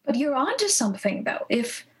 Yeah. But you're onto something, though.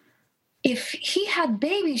 If he had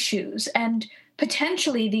baby shoes and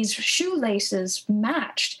potentially these shoelaces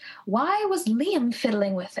matched, why was Liam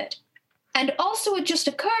fiddling with it? And also it just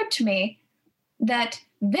occurred to me that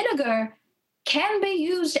vinegar can be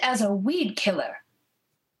used as a weed killer.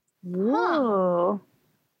 Whoa.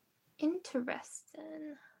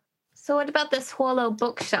 Interesting. So what about this hollow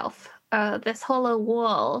bookshelf? This hollow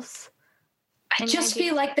walls? I just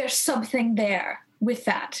feel like there's something there with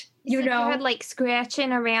that. You know? You had like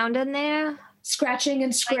scratching around in there? Scratching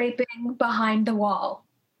and scraping behind the wall.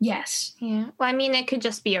 Yes. Yeah. Well, I mean, it could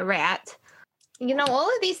just be a rat. You know, all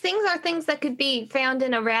of these things are things that could be found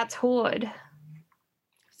in a rat's hoard.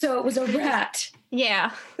 So it was a rat.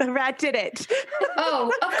 Yeah. The rat did it.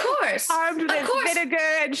 Oh, of course. Armed with vinegar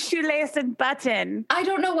and shoelace and button. I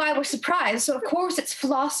don't know why we're surprised. So, of course, it's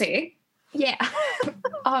Flossie. Yeah.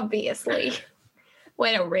 Obviously.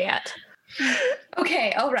 What a rat.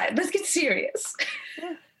 Okay, all right. Let's get serious.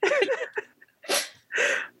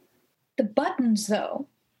 The buttons, though.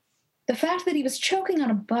 The fact that he was choking on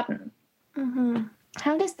a button. Mm-hmm.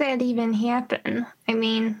 How does that even happen? I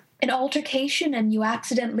mean... An altercation and you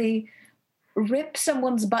accidentally rip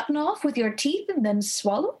someone's button off with your teeth and then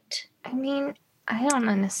swallow it? I mean, I don't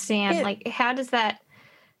understand. Like, how does that...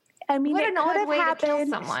 I mean, what it an could odd have way happened. to kill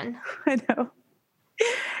someone. I know.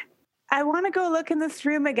 I want to go look in this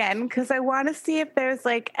room again because I want to see if there's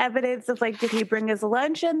like evidence of like, did he bring his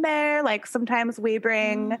lunch in there? Like sometimes we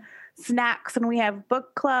bring snacks when we have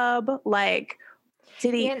book club. Like,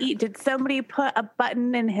 did he eat? Did somebody put a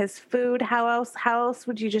button in his food? How else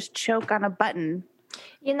would you just choke on a button?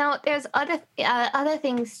 You know, there's other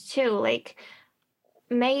things too. Like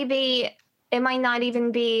maybe it might not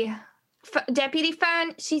even be Deputy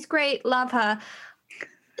Fern. She's great, love her.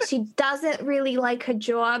 She doesn't really like her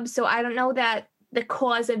job, so I don't know that the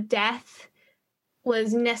cause of death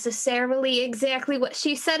was necessarily exactly what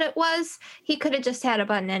she said it was. He could have just had a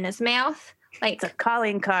button in his mouth. Like it's a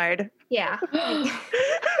calling card. Yeah.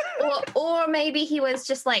 or maybe he was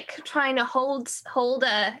just like trying to hold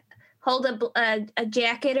a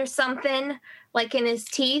jacket or something like in his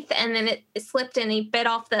teeth, and then it slipped and he bit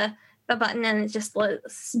off the button and it just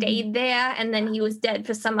stayed there, and then he was dead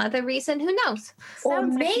for some other reason. Who knows?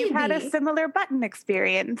 Sounds like you had a similar button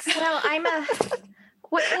experience. Well,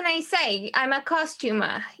 what can I say? I'm a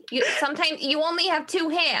costumer. Sometimes you only have two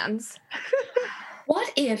hands.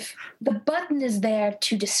 What if the button is there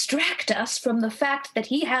to distract us from the fact that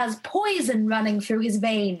he has poison running through his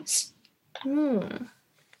veins? In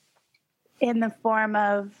the form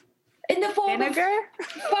of vinegar?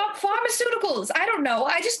 Pharmaceuticals. I don't know.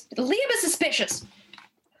 Liam is suspicious.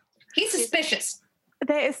 He's suspicious.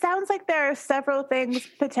 It sounds like there are several things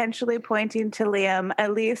potentially pointing to Liam.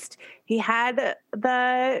 At least he had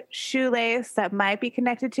the shoelace that might be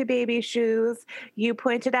connected to baby shoes. You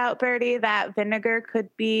pointed out, Bertie, that vinegar could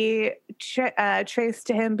be traced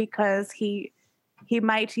to him because he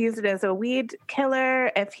might use it as a weed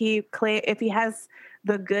killer if he has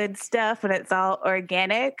the good stuff and it's all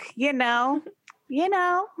organic, you know.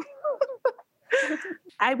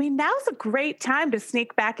 I mean, now's a great time to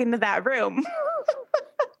sneak back into that room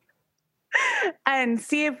and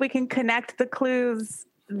see if we can connect the clues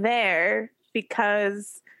there,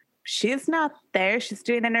 because she's not there. She's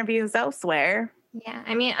doing interviews elsewhere. Yeah,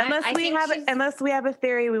 I mean, unless we have a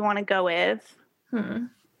theory we want to go with. I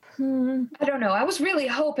don't know. I was really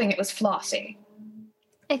hoping it was Flossie.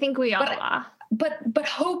 I think we all are. But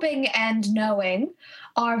hoping and knowing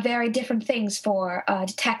are very different things for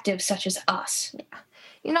detectives such as us. Yeah.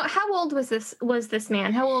 You know, how old was this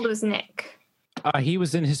man? How old was Nick? He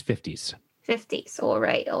was in his 50s. 50s. All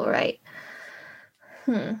right.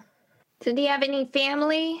 Did he have any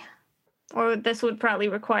family? Or this would probably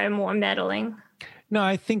require more meddling? No,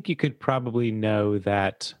 I think you could probably know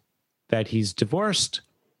that that he's divorced.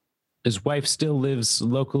 His wife still lives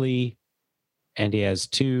locally, and he has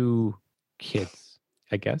 2 kids,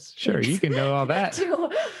 I guess. Sure, you can know all that. 2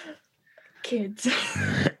 kids.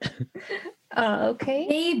 Okay.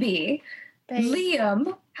 Maybe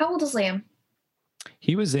Liam. How old is Liam?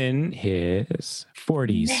 He was in his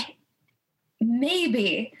 40s.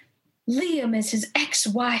 Maybe Liam is his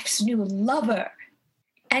ex-wife's new lover,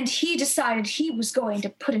 and he decided he was going to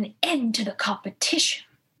put an end to the competition.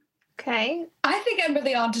 Okay. I think I'm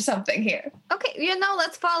really onto something here. Okay,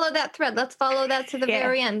 let's follow that thread. Let's follow that to the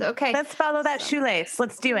very end. Okay. Let's follow that shoelace.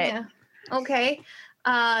 Let's do it. Yeah. Okay.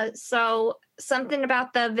 So something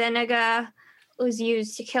about the vinegar was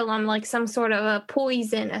used to kill him, like some sort of a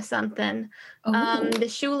poison or something. The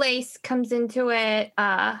shoelace comes into it.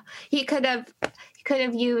 He could have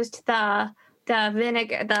used the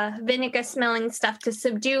vinegar smelling stuff to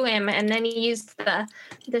subdue him, and then he used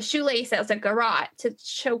the shoelace as a garrote to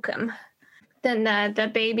choke him. Then the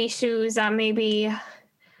baby shoes are maybe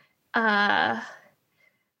Oh,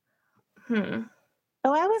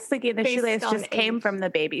 I was thinking the Based shoelace on just came age. from the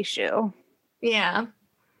baby shoe. yeah.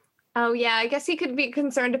 Oh yeah, I guess he could be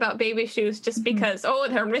concerned about baby shoes just because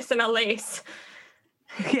they're missing a lace.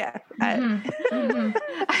 Yeah. How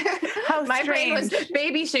My brain was strange.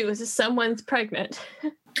 baby shoes. Someone's pregnant.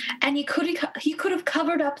 And he could have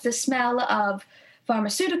covered up the smell of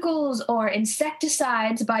pharmaceuticals or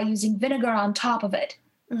insecticides by using vinegar on top of it.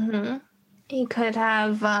 Mm-hmm. He could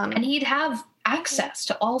have. And he'd have access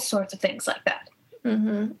to all sorts of things like that.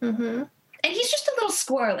 Mm-hmm. Mm-hmm. And he's just a little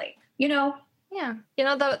squirrely, Yeah.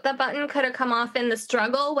 The button could have come off in the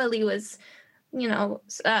struggle while he was,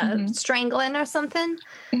 strangling or something.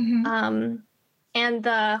 Mm-hmm. And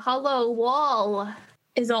the hollow wall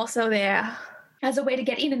is also there. As a way to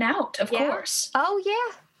get in and out, of course. Oh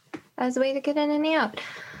yeah, as a way to get in and out.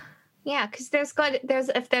 Yeah, because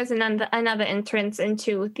if there's another entrance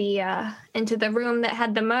into the room that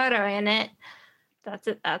had the murder in it, that's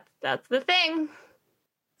it. That's the thing.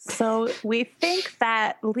 So we think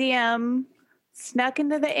that Liam snuck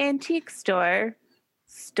into the antique store,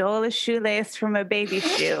 stole a shoelace from a baby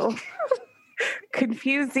shoe,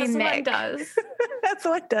 confusing That's Nick. what does. That's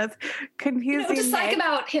what does. Confusing To psych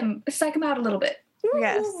Nick. him out a little bit.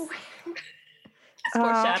 Yes.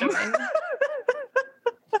 Foreshadowing.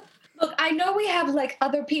 Look, I know we have like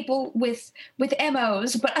other people with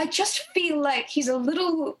MOs, but I just feel like he's a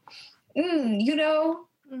little,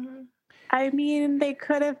 Mm-hmm. I mean, they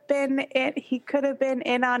could have been it. He could have been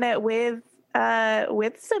in on it with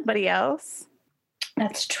somebody else.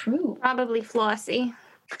 That's true. Probably Flossie.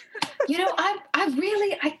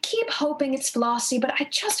 I keep hoping it's Flossie, but I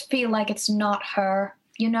just feel like it's not her,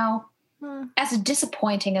 As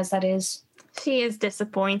disappointing as that is. She is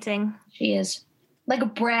disappointing. She is. Like a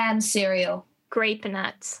bran cereal. Grape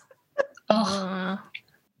nuts. Ugh.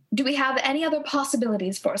 Do we have any other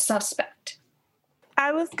possibilities for a suspect?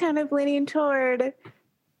 I was kind of leaning toward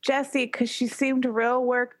Jessie because she seemed real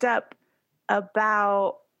worked up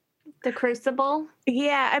about The Crucible.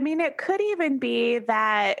 Yeah, I mean, it could even be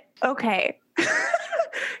that, okay,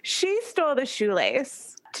 she stole the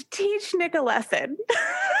shoelace to teach Nick a lesson.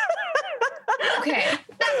 Okay.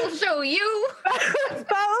 That will show you.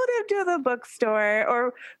 Followed him to the bookstore,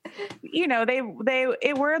 or, they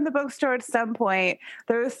were in the bookstore at some point.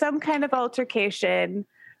 There was some kind of altercation.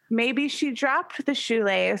 Maybe she dropped the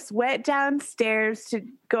shoelace, went downstairs to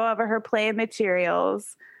go over her play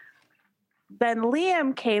materials. Then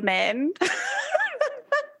Liam came in,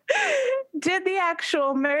 did the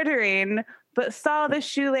actual murdering, but saw the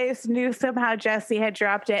shoelace, knew somehow Jessie had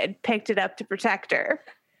dropped it and picked it up to protect her.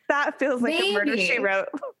 That feels like a Murder, She Wrote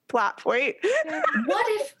plot point. What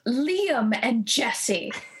if Liam and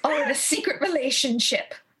Jessie are in a secret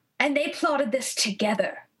relationship and they plotted this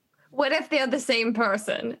together? What if they're the same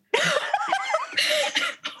person? Have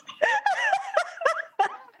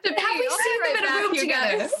we seen them in a room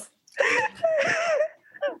together?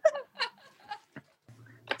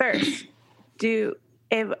 First,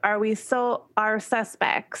 are we our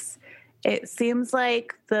suspects? It seems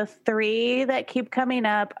like the 3 that keep coming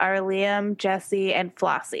up are Liam, Jessie, and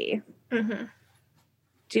Flossie. Mm-hmm.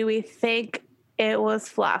 Do we think it was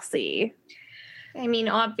Flossie? I mean,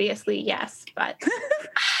 obviously, yes, but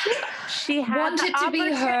She had Wanted to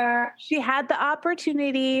be her. She had the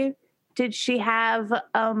opportunity. Did she have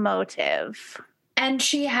a motive? And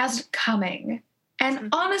she has it coming. And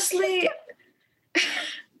honestly,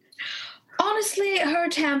 her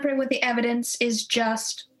tampering with the evidence is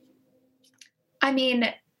just, I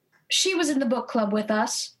mean, she was in the book club with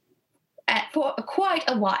us for quite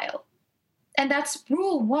a while. And that's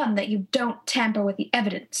rule 1, that you don't tamper with the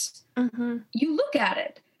evidence. mm-hmm. You look at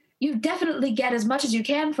it. you definitely get as much as you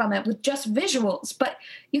can from it with just visuals, but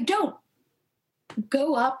you don't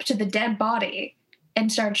go up to the dead body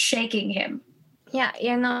and start shaking him. Yeah,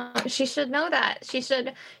 she should know that. She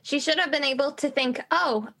should have been able to think,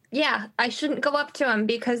 oh, yeah, I shouldn't go up to him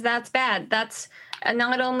because that's bad. That's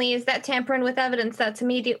not only is that tampering with evidence, that's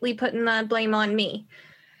immediately putting the blame on me.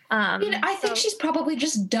 I think she's probably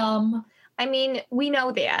just dumb. I mean, we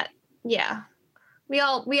know that. Yeah. We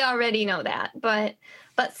already know that, but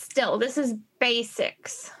still, this is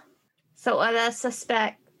basics. So other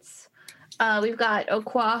suspects, we've got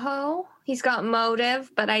Okwaho. He's got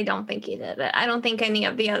motive, but I don't think he did it. I don't think any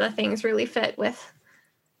of the other things really fit with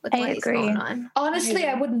what he's going on. Honestly,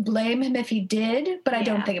 I wouldn't blame him if he did, but I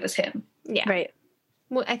don't think it was him. Yeah. Right.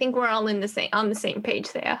 Well, I think we're all on the same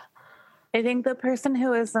page there. I think the person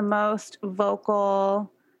who is the most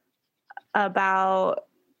vocal about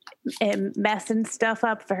messing stuff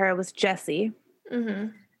up for her was Jesse. Mm-hmm.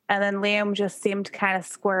 And then Liam just seemed kind of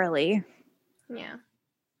squirrely. Yeah.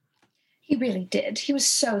 He really did. He was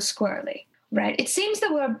so squirrely, right? It seems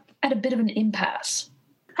that we're at a bit of an impasse.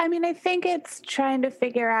 I mean, I think it's trying to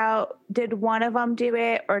figure out, did one of them do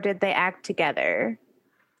it or did they act together?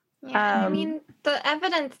 Yeah, I mean, the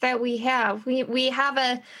evidence that we have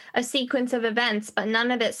a sequence of events, but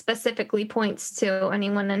none of it specifically points to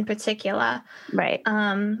anyone in particular. Right.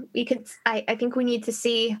 I think we need to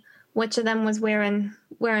see which of them was wearing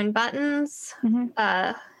buttons.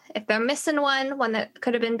 Mm-hmm. If they're missing one that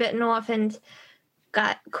could have been bitten off and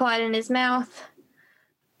got caught in his mouth.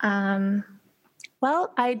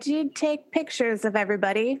 Well, I did take pictures of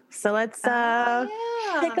everybody, so let's take a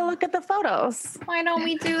look at the photos. Why don't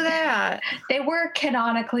we do that? They were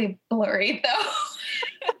canonically blurry, though.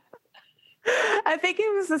 I think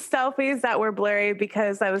it was the selfies that were blurry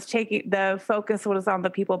because the focus was on the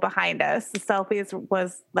people behind us. The selfies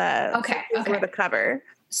was were the cover.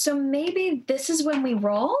 So maybe this is when we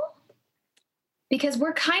roll? Because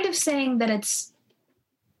we're kind of saying that it's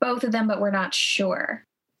both of them, but we're not sure.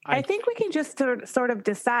 I think we can just sort of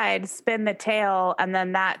decide, spin the tail, and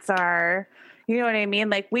then that's our, you know what I mean?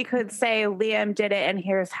 Like we could say Liam did it and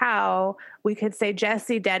here's how. We could say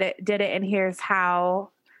Jesse did it and here's how.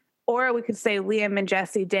 Or we could say Liam and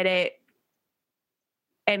Jesse did it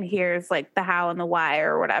and here's like the how and the why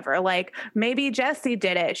or whatever. Like maybe Jesse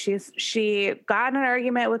did it. She got in an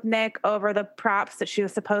argument with Nick over the props that she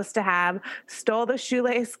was supposed to have, stole the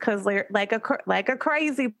shoelace because like a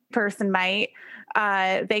crazy person might.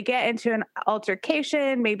 They get into an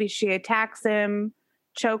altercation. Maybe she attacks him,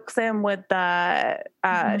 chokes him with the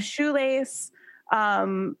shoelace.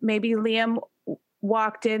 Maybe Liam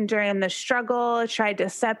walked in during the struggle, tried to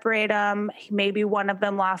separate them. Maybe one of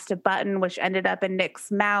them lost a button, which ended up in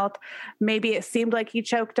Nick's mouth. Maybe it seemed like he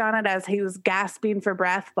choked on it as he was gasping for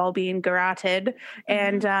breath while being garroted.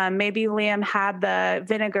 And maybe Liam had the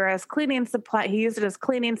vinegar as cleaning supply. He used it as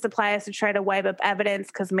cleaning supplies to try to wipe up evidence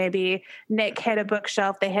because maybe Nick hit a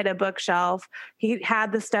bookshelf. They hit a bookshelf. He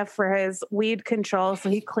had the stuff for his weed control,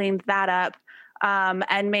 so he cleaned that up.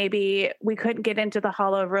 And maybe we couldn't get into the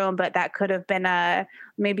hollow room, but that could have been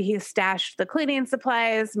maybe he stashed the cleaning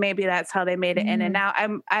supplies. Maybe that's how they made it in and out.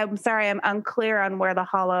 I'm sorry, I'm unclear on where the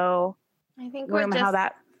hollow room, how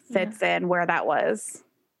that fits in, where that was.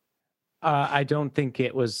 I don't think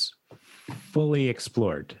it was fully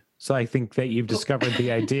explored. So I think that you've discovered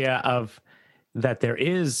the idea of that there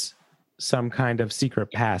is some kind of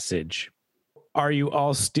secret passage. Are you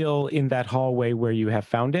all still in that hallway where you have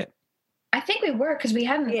found it? I think we were because we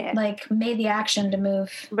hadn't made the action to move.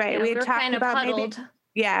 Right. Yeah, we we're talked kind of about huddled.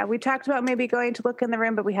 we talked about maybe going to look in the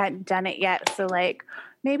room, but we hadn't done it yet. So like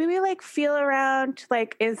maybe we like feel around,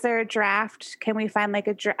 like, is there a draft? Can we find like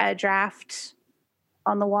a draft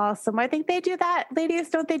on the wall somewhere? I think they do that. Ladies,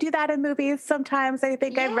 don't they do that in movies sometimes? I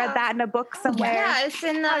think I've read that in a book somewhere. Yeah, it's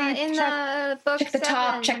in the book. Check the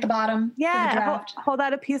top, check the bottom. Yeah, hold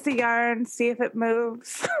out a piece of yarn, see if it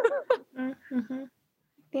moves. Mm-hmm.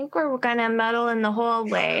 I think we're gonna meddle in the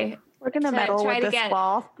hallway. We're gonna meddle with this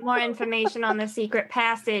wall. More information on the secret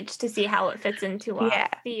passage to see how it fits into us.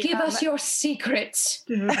 Give us your secrets.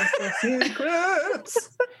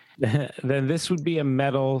 Then this would be a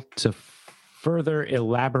meddle to further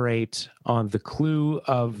elaborate on the clue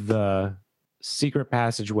of the secret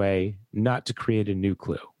passageway, not to create a new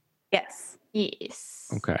clue. Yes.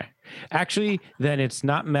 Okay. Actually, then it's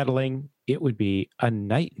not meddling. It would be a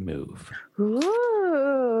night move.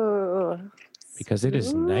 Ooh. Because it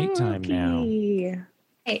is nighttime now.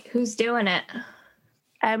 Hey, who's doing it?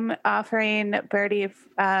 I'm offering Birdie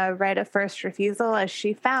right of first refusal as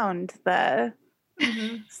she found the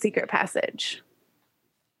secret passage.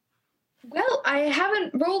 Well, I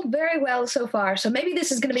haven't rolled very well so far, so maybe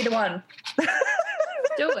this is going to be the one.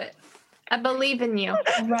 Do it. I believe in you.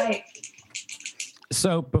 All right.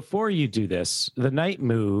 So before you do this, the night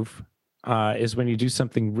move is when you do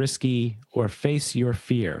something risky or face your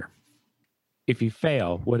fear. If you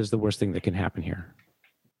fail, what is the worst thing that can happen here?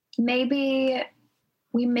 Maybe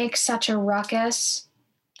we make such a ruckus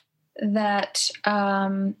that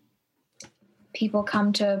people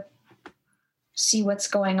come to see what's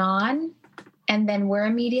going on, and then we're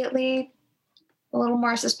immediately a little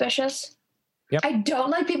more suspicious. Yep. I don't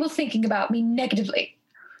like people thinking about me negatively.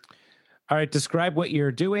 All right, describe what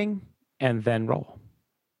you're doing and then roll.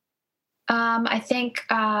 I think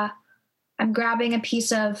I'm grabbing a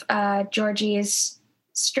piece of Georgie's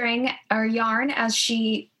string or yarn as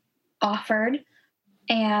she offered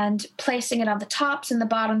and placing it on the tops and the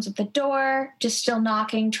bottoms of the door, just still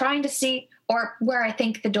knocking, trying to see, or where I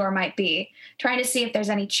think the door might be, trying to see if there's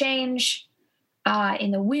any change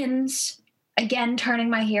in the winds. Again, turning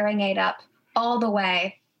my hearing aid up all the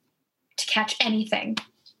way to catch anything.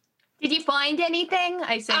 Did you find anything?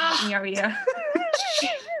 I said in your ear.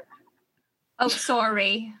 Oh,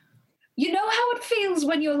 sorry. You know how it feels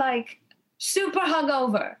when you're like super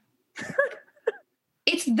hungover?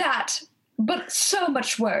 It's that, but so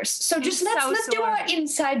much worse. So just let's do our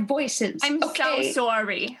inside voices. I'm okay? so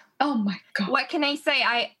sorry. Oh my God. What can I say?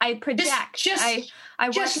 I project. I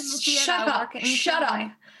work in the theater. Shut up. Shut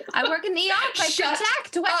up. I work in the arts. I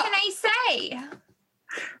project. What can I say?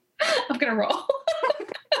 I'm going to roll.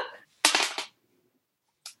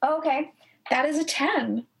 Okay. That is a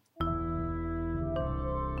 10.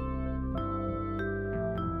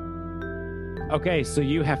 Okay, so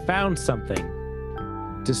you have found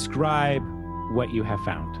something. Describe what you have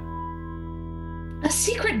found. A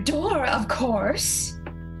secret door, of course.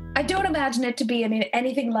 I don't imagine it to be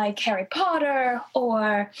anything like Harry Potter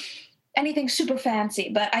or anything super fancy,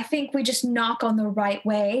 but I think we just knock on the right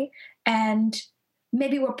way, and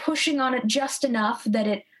maybe we're pushing on it just enough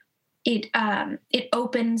that it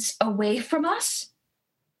opens away from us.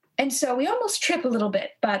 And so we almost trip a little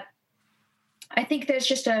bit, but I think there's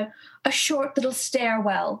just a short little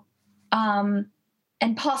stairwell.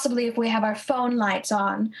 And possibly if we have our phone lights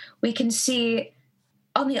on, we can see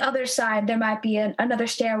on the other side there might be another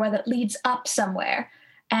stairwell that leads up somewhere.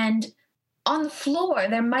 And on the floor,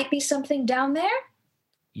 there might be something down there.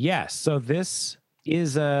 Yes, so this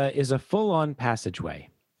is a full-on passageway.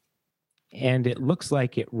 And it looks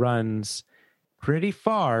like it runs pretty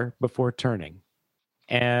far before turning.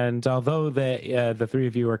 And although the three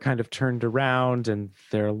of you are kind of turned around and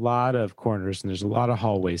there are a lot of corners and there's a lot of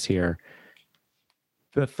hallways here,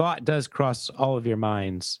 the thought does cross all of your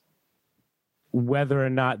minds whether or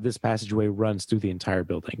not this passageway runs through the entire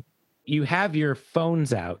building. You have your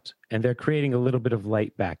phones out and they're creating a little bit of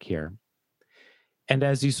light back here. And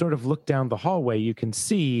as you sort of look down the hallway, you can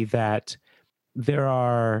see that there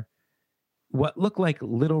are what look like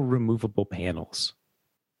little removable panels.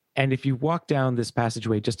 And if you walk down this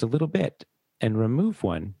passageway just a little bit and remove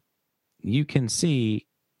one, you can see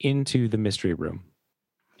into the mystery room.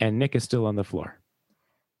 And Nick is still on the floor.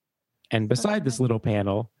 And beside this little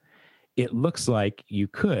panel, it looks like you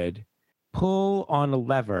could pull on a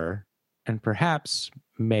lever and perhaps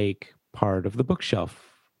make part of the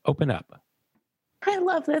bookshelf open up. I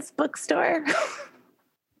love this bookstore.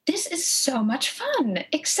 This is so much fun,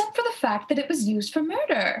 except for the fact that it was used for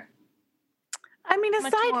murder. I mean,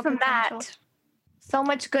 Much aside more from potential. that, So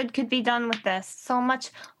much good could be done with this. So much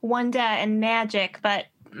wonder and magic, but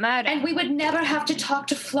murder. And we would never have to talk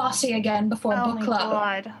to Flossie again before oh book my club.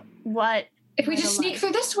 God. What? If we What just a sneak life.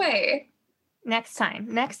 through this way. Next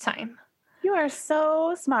time. you are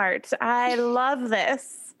so smart. I love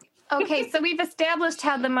this. Okay, so we've established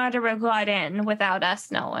how the murderer got in without us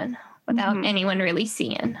knowing, without Mhm. anyone really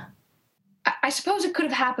seeing. I suppose it could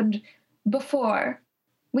have happened before.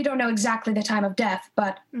 We don't know exactly the time of death,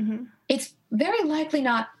 but Mm-hmm. it's very likely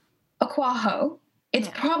not Aquaho. It's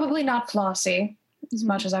Yeah. probably not Flossie, as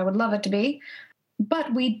much as I would love it to be.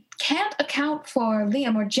 But we can't account for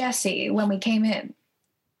Liam or Jesse when we came in.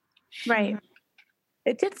 Right.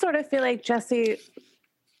 It did sort of feel like Jesse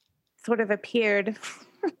sort of appeared.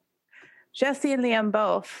 Jesse and Liam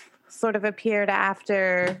both sort of appeared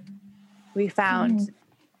after we found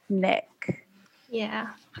Nick.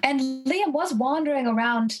 Yeah. And Liam was wandering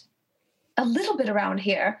around a little bit around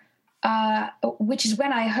here, which is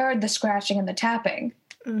when I heard the scratching and the tapping.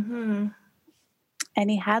 Mm-hmm. And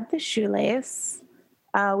he had the shoelace.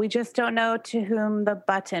 We just don't know to whom the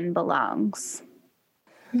button belongs.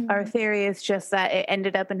 Our theory is just that it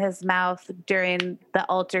ended up in his mouth during the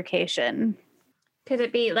altercation. Could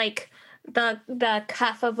it be like the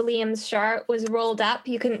cuff of Liam's shirt was rolled up.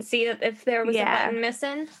 You couldn't see that if there was a button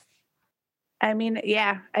missing. I mean,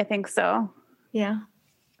 yeah, I think so. Yeah.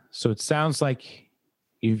 So it sounds like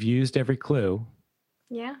you've used every clue,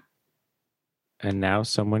 Yeah. and now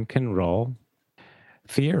someone can roll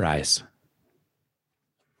theorize.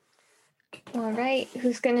 All right.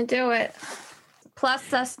 Who's gonna do it?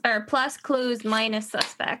 Plus clues minus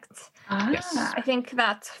suspects. Yes. I think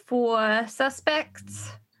that's 4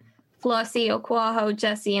 suspects. Flossie, Oquaho,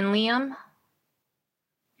 Jesse, and Liam.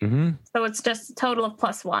 Mm-hmm. So it's just a total of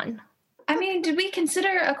 +1. I mean, did we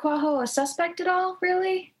consider Aquaho a suspect at all,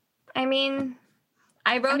 really? I mean,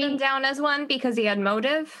 I wrote him down as one because he had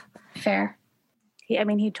motive. Fair.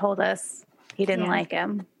 He told us he didn't like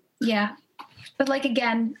him. Yeah. But, like,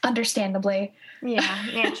 again, understandably. Yeah,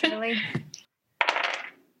 naturally.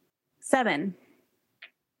 7.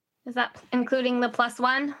 Is that including the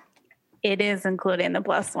 +1? It is including the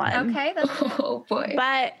 +1. Okay. That's Oh, boy.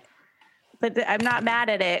 But I'm not mad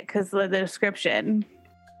at it because of the description.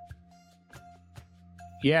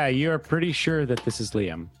 Yeah, you're pretty sure that this is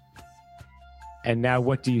Liam. And now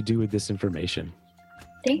what do you do with this information?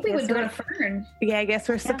 I think we would go to Fern. Yeah, I guess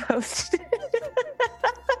we're supposed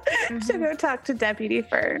to go talk to Deputy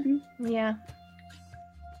Fern. yeah.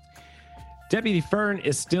 Deputy Fern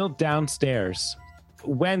is still downstairs.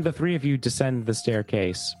 When the three of you descend the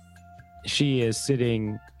staircase, she is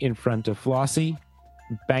sitting in front of Flossie,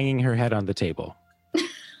 banging her head on the table.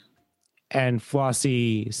 And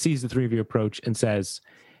Flossie sees the three of you approach and says,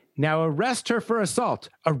 "Now arrest her for assault.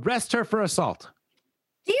 Arrest her for assault."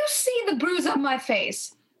 Do you see the bruise on my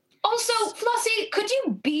face? Also, Flossie, could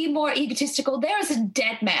you be more egotistical? There is a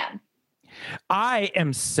dead man. I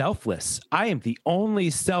am selfless. I am the only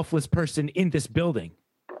selfless person in this building.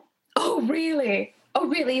 Oh, really? Oh,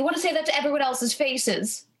 really? You want to say that to everyone else's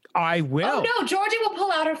faces? I will. Oh, no, Georgie will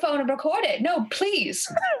pull out her phone and record it. No, please.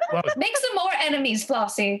 Well, Make some more enemies,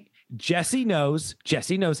 Flossie. Jesse knows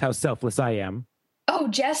how selfless I am. Oh,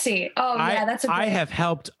 Jesse. Oh, yeah, that's a great... I have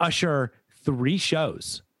helped usher 3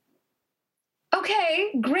 shows.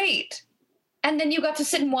 Okay, great. And then you got to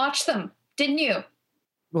sit and watch them, didn't you?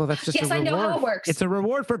 Well, that's just Yes, a I reward. know how it works. It's a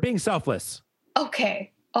reward for being selfless.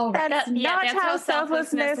 Okay. All right. That's not that's how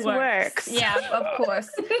selflessness works. Yeah, of course.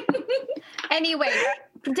 Anyway,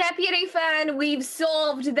 Deputy Fern, we've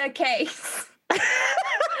solved the case.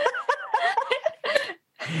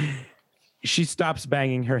 She stops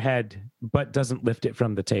banging her head, but doesn't lift it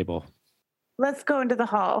from the table. Let's go into the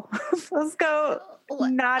hall. Let's go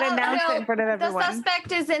not announce it in front of everyone. The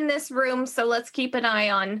suspect is in this room, so let's keep an eye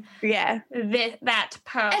on that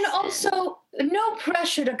person. And also, no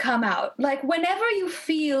pressure to come out. Like, whenever you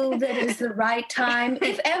feel that is the right time,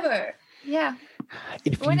 if ever. Yeah.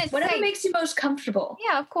 Whatever makes you most comfortable.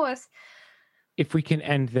 Yeah, of course. If we can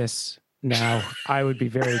end this now, I would be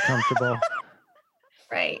very comfortable.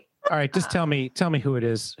 Right. All right, just tell me who it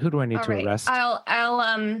is. Who do I need to arrest?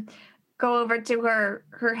 I'll go over to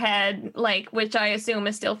her head, which I assume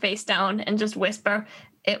is still face down, and just whisper,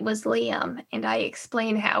 "It was Liam," and I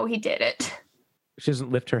explain how he did it. She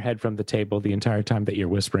doesn't lift her head from the table the entire time that you're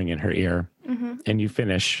whispering in her ear. Mm-hmm. And you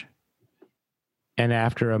finish. And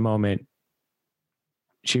after a moment,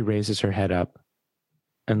 she raises her head up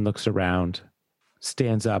and looks around,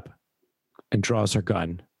 stands up, and draws her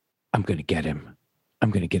gun. I'm going to get him.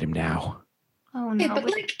 I'm going to get him now. Oh no! Yeah,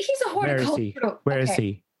 but he's a horticultural. Where is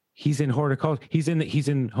he? He's in horticulture. He's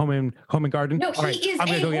in home and garden. No, he is a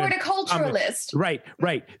horticulturalist. Right.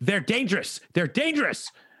 They're dangerous.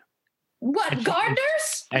 What,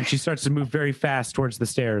 gardeners? And she starts to move very fast towards the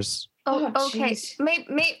stairs. Oh, okay. Geez.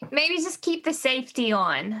 Maybe just keep the safety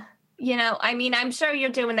on. I'm sure you're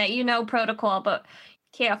doing that. Protocol, but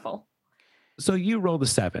careful. So you rolled a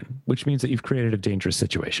 7, which means that you've created a dangerous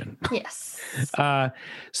situation. Yes.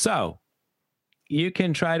 So you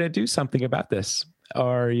can try to do something about this,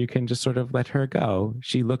 or you can just sort of let her go.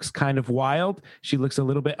 She looks kind of wild. She looks a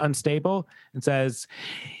little bit unstable and says,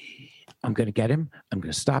 "I'm going to get him. I'm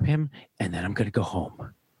going to stop him. And then I'm going to go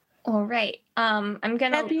home." All right. I'm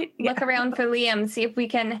going to look around for Liam, see if we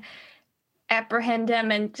can apprehend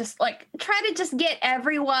him and just try to just get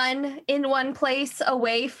everyone in one place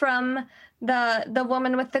away from the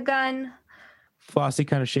woman with the gun. Flossie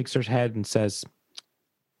kind of shakes her head and says,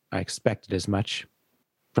 "I expected as much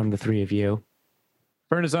from the 3 of you."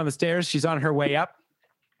 Fern is on the stairs. She's on her way up.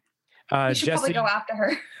 You should probably go after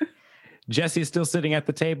her. Jesse is still sitting at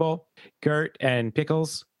the table. Gert and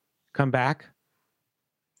Pickles come back.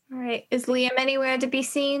 All right. Is Liam anywhere to be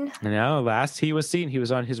seen? No, last he was seen, he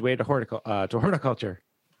was on his way to horticulture.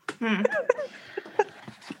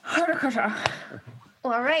 Horticulture.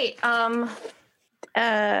 All right.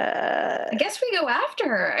 I guess we go after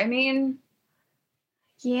her. I mean,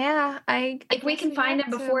 Yeah, if we can find him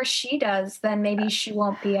before she does, then maybe she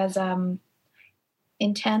won't be as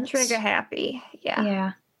intense. trigger happy. Yeah.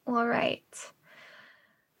 Yeah. All right.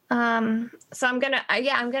 So I'm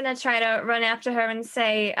gonna try to run after her and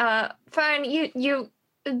say, Fern, you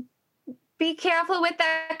be careful with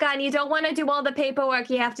that gun. You don't want to do all the paperwork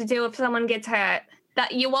you have to do if someone gets hurt.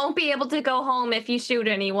 That you won't be able to go home if you shoot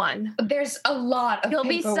anyone. There's a lot of You'll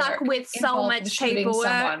be stuck with so much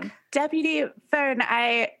paperwork. Deputy Fern,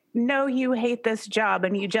 I know you hate this job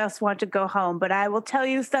and you just want to go home, but I will tell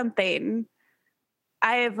you something.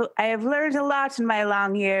 I have learned a lot in my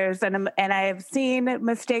long years, and I have seen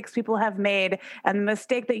mistakes people have made. And the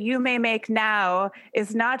mistake that you may make now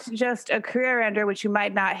is not just a career ender, which you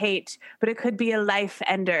might not hate, but it could be a life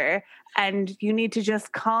ender. And you need to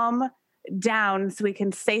just calm down so we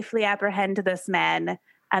can safely apprehend this man.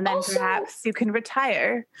 And then Also- perhaps you can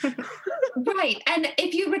retire. Right. And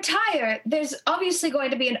if you retire, there's obviously going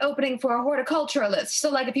to be an opening for a horticulturalist. So,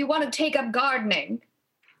 like, if you want to take up gardening,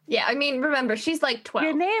 Yeah, I mean, remember, she's like 12.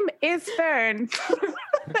 Your name is Fern. Fern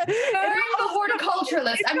the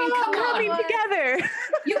horticulturalist. I mean, It's all come coming on. together.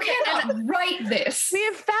 You cannot write this. We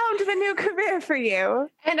have found the new career for you.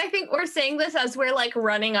 And I think we're saying this as we're like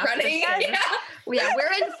running up. Running. The stairs. Yeah. Yeah,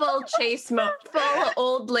 we're in full chase mode, full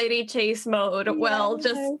old lady chase mode. Well,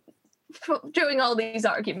 just doing all these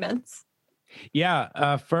arguments.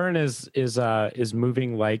 Yeah, Fern is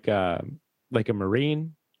moving like a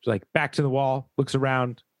Marine, like back to the wall, looks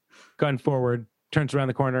around, gun forward, turns around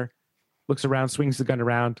the corner, looks around, swings the gun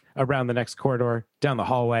around the next corridor, down the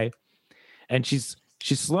hallway, and she's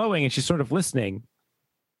slowing and she's sort of listening.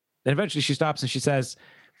 Then eventually she stops and she says,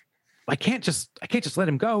 I can't just let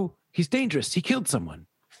him go. He's dangerous. He killed someone.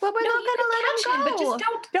 Well, we're No, not you gonna let can catch him him, go. but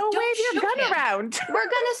just Don't wave shoot your gun him. around. We're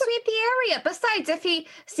gonna sweep the area. Besides, if he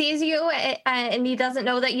sees you and he doesn't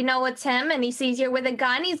know that you know it's him, and he sees you with a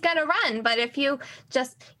gun, he's gonna run. But if you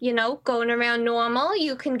just, going around normal,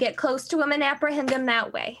 you can get close to him and apprehend him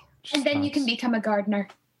that way. And then you can become a gardener.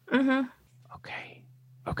 Mm-hmm. Okay.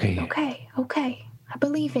 Okay. I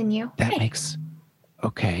believe in you. That makes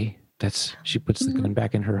okay. She puts the gun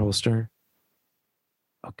back in her holster.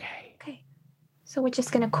 Okay. So we're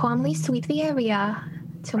just gonna calmly sweep the area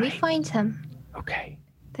till we Right. find him. Okay.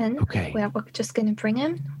 Then Okay. we're just gonna bring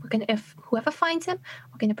him. If whoever finds him,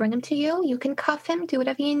 we're gonna bring him to you. You can cuff him, do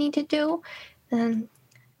whatever you need to do, then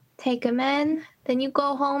take him in. Then you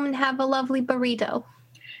go home and have a lovely burrito.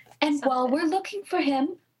 And while we're looking for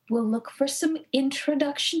him, we'll look for some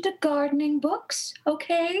introduction to gardening books,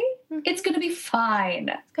 okay? Mhm. It's going to be fine.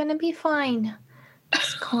 It's gonna be fine.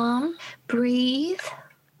 Just calm, breathe.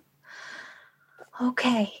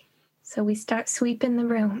 Okay. So we start sweeping the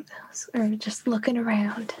room, or just looking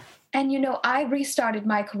around. And I restarted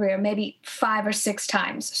my career maybe 5 or 6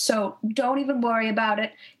 times. So don't even worry about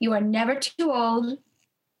it. You are never too old.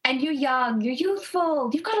 And you're young. You're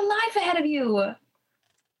youthful. You've got a life ahead of you.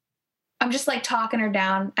 I'm just like talking her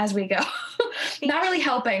down as we go. Not really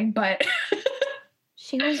helping, but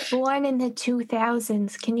She was born in the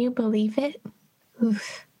 2000s. Can you believe it?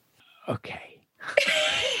 Oof. Okay.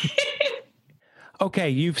 Okay,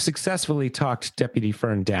 you've successfully talked Deputy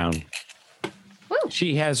Fern down. Woo.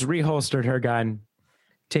 She has reholstered her gun,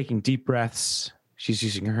 taking deep breaths. She's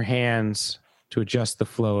using her hands to adjust the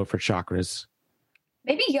flow of her chakras.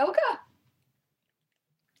 maybe yoga.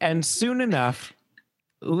 And soon enough,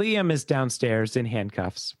 Liam is downstairs in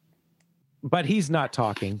handcuffs. But he's not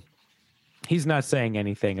talking. He's not saying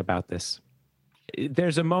anything about this.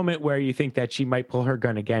 There's a moment where you think that she might pull her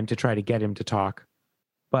gun again to try to get him to talk.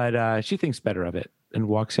 But she thinks better of it and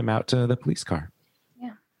walks him out to the police car.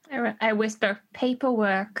 I whisper,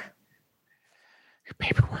 paperwork.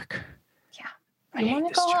 Paperwork. I You hate want to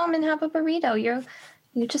this go job. home and have a burrito.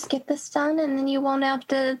 You just get this done, and then you won't have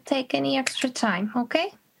to take any extra time,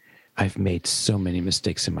 okay? I've made so many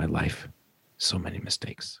mistakes in my life. So many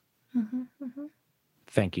mistakes. Mm-hmm.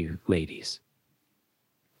 Thank you, ladies.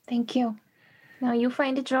 Thank you. Now you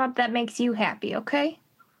find a job that makes you happy, okay?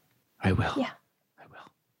 I will. Yeah. I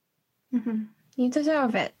will. Mm-hmm. You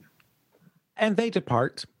deserve it. And they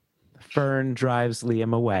depart. Fern drives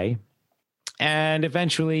Liam away. And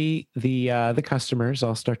eventually the customers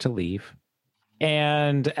all start to leave.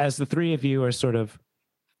 And as the three of you are sort of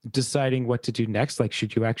deciding what to do next, like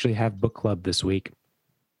should you actually have book club this week,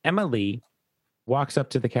 Emily walks up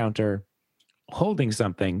to the counter holding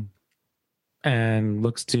something and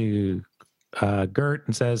looks to Gert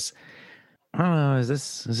and says, I don't know, is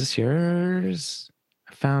this yours?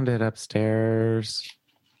 I found it upstairs.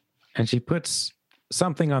 And she puts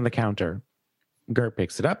something on the counter. Gert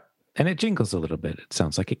picks it up, and it jingles a little bit. It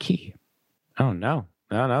sounds like a key. Oh, no,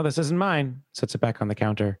 this isn't mine. Sets it back on the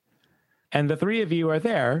counter. And the three of you are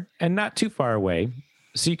there and not too far away,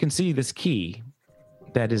 so you can see this key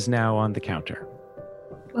that is now on the counter.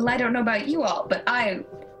 Well, I don't know about you all, but I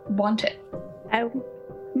want it.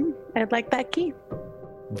 I'd like that key.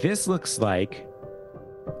 This looks like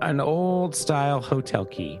an old style hotel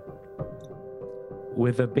key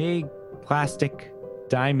with a big plastic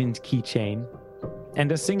diamond keychain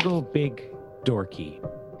and a single big door key.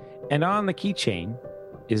 And on the keychain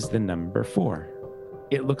is the number 4.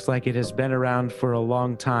 It looks like it has been around for a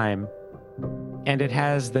long time, and it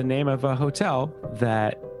has the name of a hotel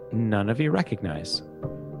that none of you recognize.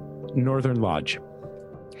 Northern Lodge.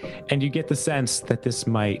 And you get the sense that this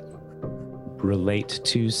might relate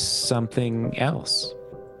to something else.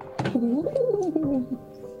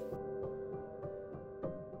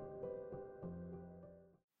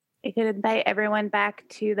 I could invite everyone back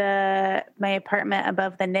to my apartment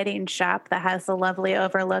above the knitting shop that has a lovely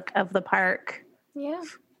overlook of the park. Yeah.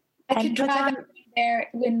 I could drive there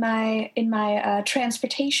in my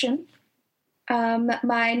transportation. My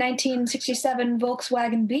 1967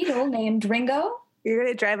 Volkswagen Beetle named Ringo. You're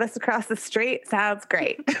going to drive us across the street? Sounds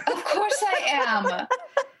great. Of course I am.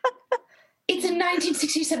 It's a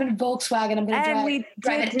 1967 Volkswagen. I'm going to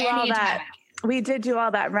drive it any time. We did do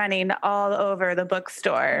all that running all over the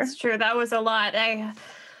bookstore. It's true. That was a lot.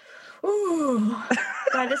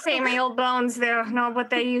 Gotta say, my old bones, they're not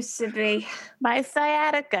what they used to be. My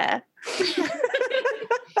sciatica.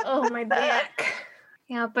 Oh, my back.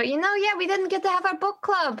 Yeah, but we didn't get to have our book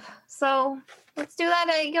club. So let's do that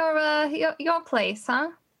at your place,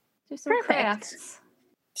 huh? Do some crafts.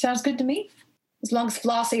 Sounds good to me. As long as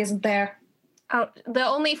Flossie isn't there. Oh, the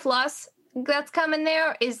only floss that's coming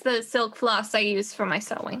there is the silk floss I use for my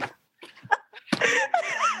sewing.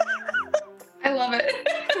 I love it.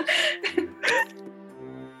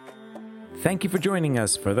 Thank you for joining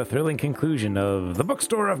us for the thrilling conclusion of The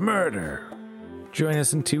Bookstore of Murder. Join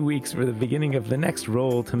us in 2 weeks for the beginning of the next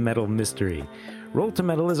Roll to Metal mystery. Roll to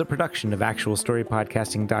Metal is a production of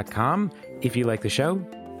ActualStoryPodcasting.com. If you like the show,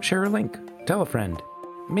 share a link, tell a friend,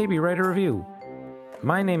 maybe write a review.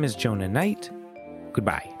 My name is Jonah Knight.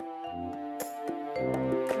 Goodbye.